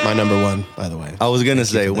 My number 1, by the way. I was gonna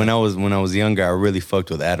say when I was younger, I really fucked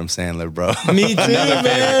with Adam Sandler, bro. Me too,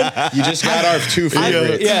 man. You just got our 2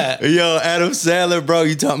 favorites. Yo, Adam Sandler, bro.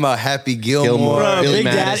 You talking about Happy Gilmore, bro, Big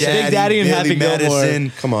Daddy and Happy Madison.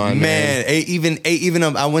 Gilmore. Come on, man. Even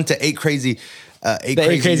I went to 8 Crazy. Eight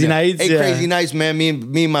Crazy Nights. Crazy Nights, man. Me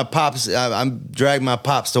and my pops. I dragged my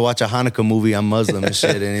pops to watch a Hanukkah movie. I'm Muslim and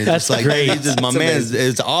shit, and it's That's just like great. he's just my man.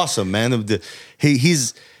 It's awesome, man.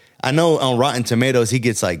 He's. I know on Rotten Tomatoes he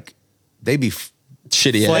gets like they be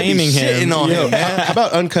shitty, flaming him. Shitting on him. How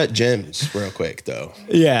about Uncut Gems, real quick though?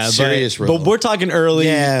 Yeah, serious. But we're talking early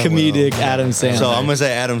comedic Adam Sandler. So I'm gonna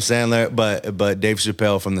say Adam Sandler, but Dave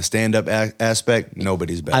Chappelle from the stand-up aspect,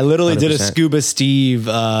 nobody's better. I literally 100%. Did a Scuba Steve,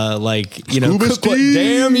 damn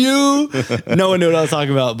you. No one knew what I was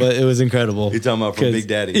talking about, but it was incredible. You're talking about from Big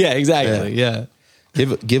Daddy. Yeah, exactly. Yeah.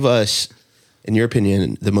 Give us, in your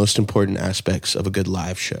opinion, the most important aspects of a good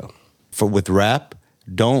live show. With rap,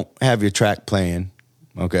 don't have your track playing,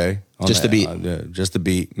 okay? Just the beat. Just the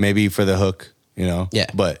beat. Maybe for the hook, Yeah.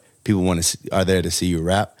 But people are there to see you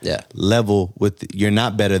rap. Yeah. Level with, you're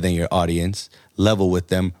not better than your audience. Level with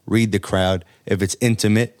them. Read the crowd. If it's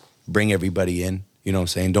intimate, bring everybody in. You know what I'm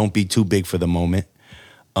saying? Don't be too big for the moment.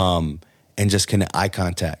 And just connect, eye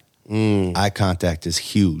contact. Eye contact is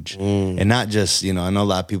huge. And not just, I know a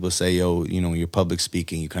lot of people say, yo, when you're public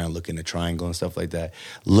speaking, you kind of look in the triangle and stuff like that.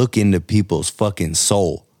 Look into people's fucking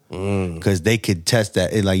soul. Because they could test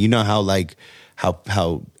that. And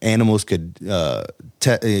how animals could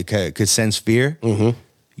sense fear.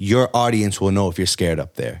 Your audience will know if you're scared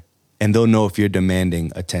up there. And they'll know if you're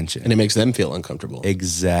demanding attention. And it makes them feel uncomfortable.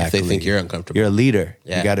 Exactly. If they think you're uncomfortable. You're a leader.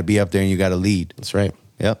 Yeah. You got to be up there and you got to lead. That's right.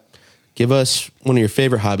 Yep. Give us one of your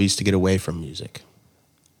favorite hobbies to get away from music.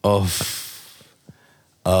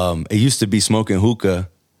 It used to be smoking hookah,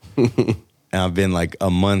 and I've been like a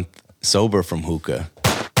month sober from hookah.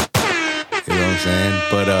 You know what I'm saying?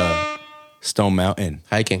 But Stone Mountain.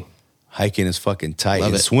 Hiking. Hiking is fucking tight. Love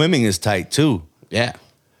And it. swimming is tight too. Yeah.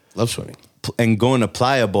 Love swimming. And going to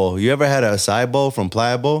Pliable. You ever had a acai bowl from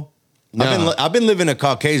Pliable? No. I've been living a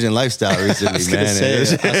Caucasian lifestyle recently, man.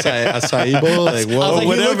 Acai bowl? Like, I was whoa, like,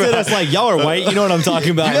 you looked at us like, y'all are white. You know what I'm talking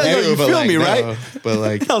about. You guys know- but feel like, me, no. right? But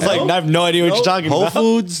like, I was like, I have no idea what you're talking Whole about.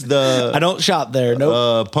 Foods, I don't shop there.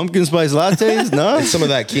 Nope. pumpkin spice lattes, no? some of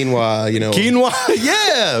that quinoa, you know. Quinoa,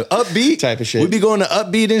 yeah, upbeat Type of shit. We be going to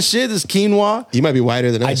upbeat and shit. It's quinoa. You might be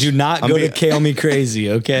whiter than us. I do not go to Kale Me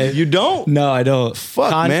Crazy, okay? You don't? No, I don't.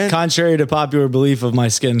 Fuck, man. Contrary to popular belief of my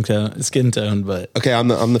skin tone, but Okay, on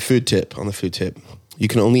the food tip. You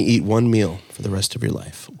can only eat one meal for the rest of your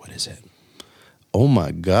life. What is it? Oh my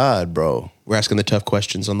God, bro. We're asking the tough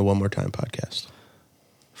questions on the One More Time podcast.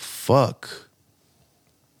 Fuck.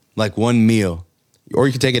 Like one meal. Or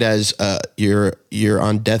you could take it as you're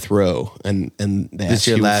on death row and they ask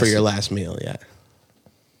your you last- for your last meal. Yeah.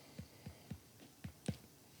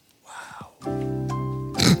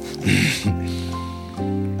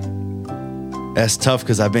 That's tough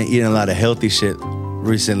because I've been eating a lot of healthy shit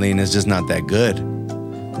recently and it's just not that good.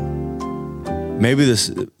 Maybe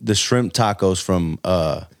the shrimp tacos from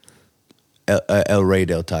El Rey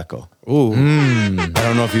del Taco. Ooh. I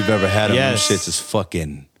don't know if you've ever had them. Yes. Them shits is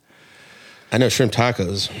fucking... I know shrimp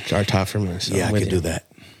tacos are top for me. So Yeah, I'm I with could you. do that.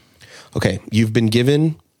 Okay, you've been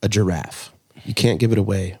given a giraffe. You can't give it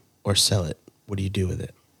away or sell it. What do you do with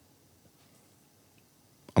it?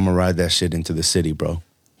 I'm gonna ride that shit into the city, bro.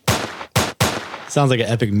 sounds like an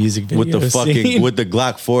epic music video. With the fucking scene. with the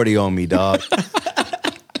Glock 40 on me, dog.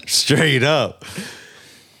 Straight up.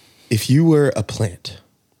 If you were a plant,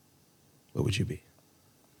 what would you be?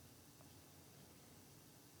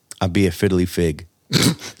 I'd be a fiddly fig.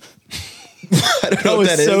 I don't That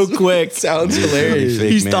was so quick. Sounds Fiddly hilarious.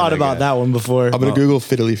 fig, He's man, thought I about got- that one before. I'm gonna Google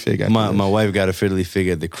fiddly fig. after My this. wife got a fiddly fig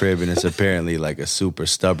at the crib, and it's apparently like a super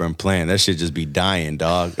stubborn plant. That shit just be dying,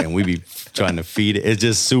 dog, and we be trying to feed it. It's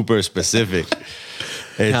just super specific.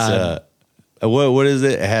 It's God. what is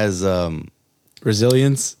it? It has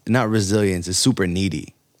Resilience. not resilience. It's super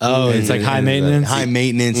needy. Oh, it's like high maintenance. High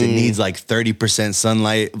maintenance. It needs like 30%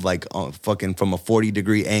 sunlight, like fucking from a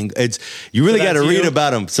 40-degree angle. It's you really So got to that's read you? about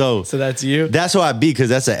them. So that's you. That's who I be because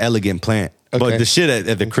that's an elegant plant. Okay. But the shit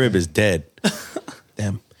at the crib is dead.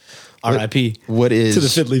 Damn. R.I.P. What is to the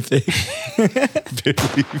fiddly fig.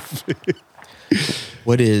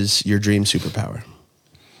 What is your dream superpower?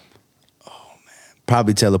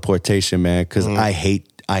 Probably teleportation, man, because I hate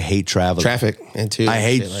traveling. Traffic and two. I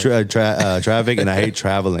hate traffic and I hate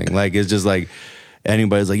traveling. Like it's just like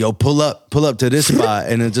anybody's like, yo, pull up to this spot,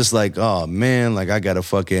 and it's just like, oh man, like I gotta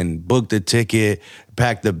fucking book the ticket,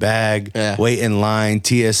 pack the bag, wait in line,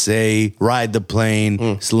 TSA, ride the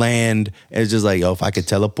plane, land. It's just like, yo, if I could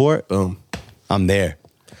teleport, Boom. I'm there.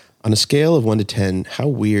 On a scale of 1 to 10, how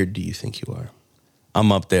weird do you think you are?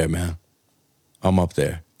 I'm up there, man. I'm up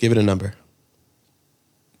there. Give it a number.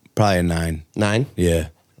 Probably a 9. 9? Yeah.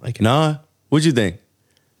 Like it. Nah. What'd you think?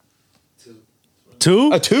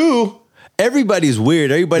 2? A 2? Everybody's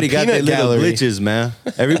weird. Everybody The got their peanut little gallery. glitches, man.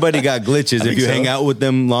 Everybody got glitches. If think you so. hang out with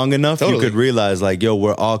them long enough, Totally. you could realize, like, yo,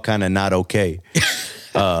 we're all kind of not okay.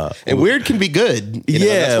 And weird can be good. You know,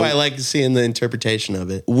 Yeah. That's why I like seeing the interpretation of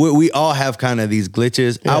it. We all have kind of these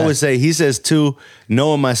glitches. I Yeah. would say he says 2.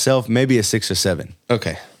 Knowing myself, maybe a 6 or 7.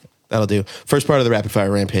 Okay. That'll do. First part of the rapid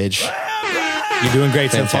fire rampage. You're doing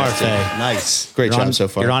great so far, Fantastic. Faye. Nice. Great You're job on, so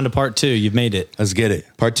far. You're on to part 2. You've made it. Let's get it.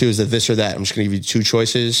 Part 2 is the this or that. I'm just going to give you 2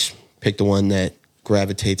 choices. Pick the one that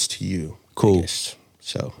gravitates to you. Cool. biggest.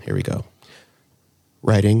 So here we go.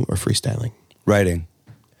 Writing or freestyling? Writing.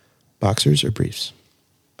 Boxers or briefs?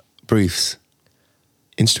 Briefs.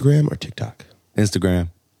 Instagram or TikTok? Instagram.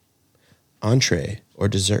 Entree or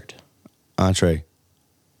dessert? Entree.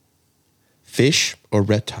 Fish or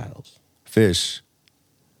reptiles? Fish.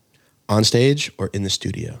 On stage or in the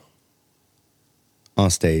studio? On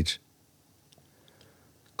stage.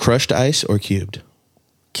 Crushed ice or cubed?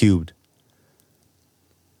 Cubed.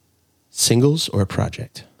 Singles or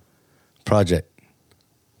project? Project.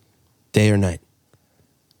 Day or night?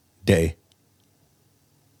 Day.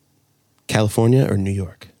 California or New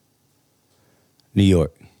York? New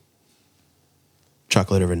York.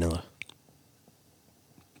 Chocolate or vanilla?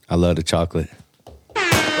 I love the chocolate.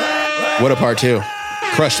 What a part 2.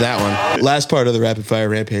 Crushed that one. Last part of the rapid fire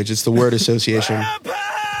rampage. It's the word association. I'm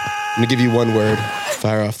going to give you one word.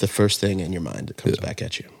 Fire off the first thing in your mind that comes back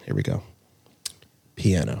at you. Here we go.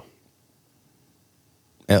 Piano.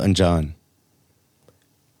 Elton John.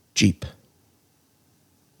 Jeep.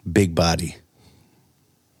 Big body.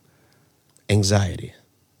 Anxiety.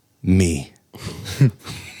 Me.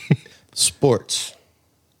 Sports.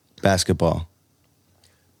 Basketball.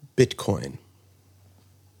 Bitcoin.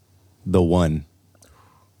 The one.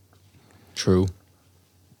 True.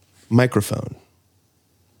 Microphone.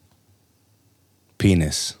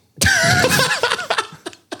 Penis.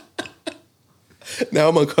 Now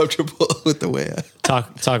I'm uncomfortable with the way I...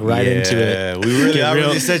 Talk right into it. I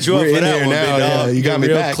really set you up We're for in that here one, now, big yeah. dog. You got me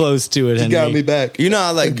real back. close to it, You Henry. got me back. You know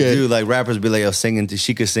how like Okay. dude, like rappers be like, yo, singing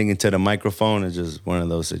she could sing into the microphone. It's just one of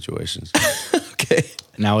those situations. Okay.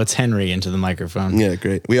 Now it's Henry into the microphone. Yeah,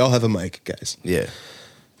 great. We all have a mic, guys. Yeah.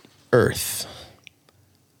 Earth.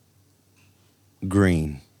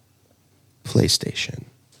 Green. PlayStation.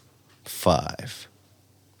 5.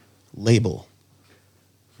 Label.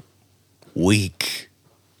 Weak.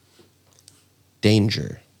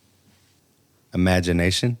 Danger.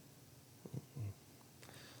 Imagination.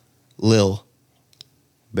 Lil.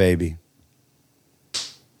 Baby.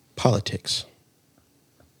 Politics.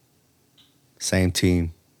 Same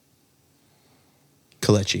team.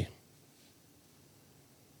 Kalechi.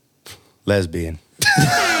 Lesbian.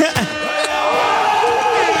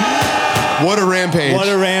 What a rampage. What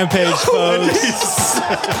a rampage, folks.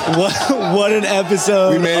 what an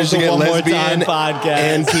episode We managed of to the get One More lesbian Time podcast.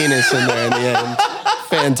 and penis in there in the end.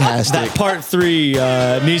 Fantastic. That part 3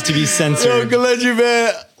 needs to be censored. Kalechi,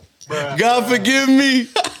 man. God forgive me.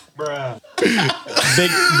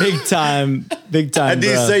 Big time, I did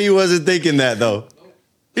bruh. say you wasn't thinking that though.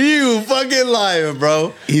 You fucking liar,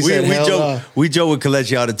 bro. He said, "Hell no." We joke with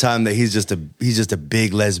Kalechi all the time that he's just a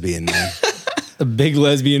big lesbian, man. A big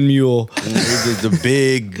lesbian mule. He's just a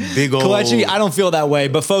big old. Kalechi, I don't feel that way.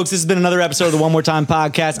 But folks, this has been another episode of the One More Time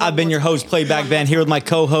podcast. I've been your host, Playback Ben, here with my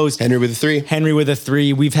co-host, Henry with a 3. Henry with a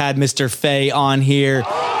 3. We've had Mr. Phay on here.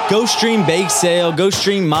 Go stream Bake Sale. Go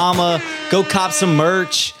stream Mama. Go cop some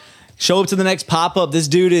merch. Show up to the next pop-up. This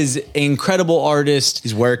dude is an incredible artist.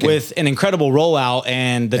 He's working. With an incredible rollout.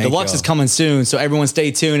 And the Thank deluxe y'all. is coming soon. So everyone stay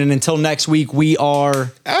tuned. And until next week, we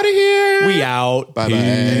are Out of here. we out. Bye-bye.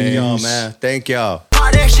 Thank y'all, man. Thank y'all.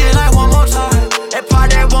 Pop that shit like one more time. They pop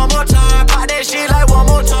that one more time. Pop that shit like one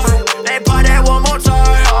more time. They pop that one more time.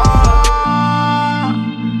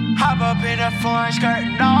 Hop up in that foreign skirt,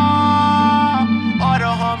 no. All the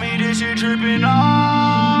homie, this shit tripping,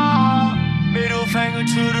 no. Middle finger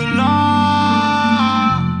to the law.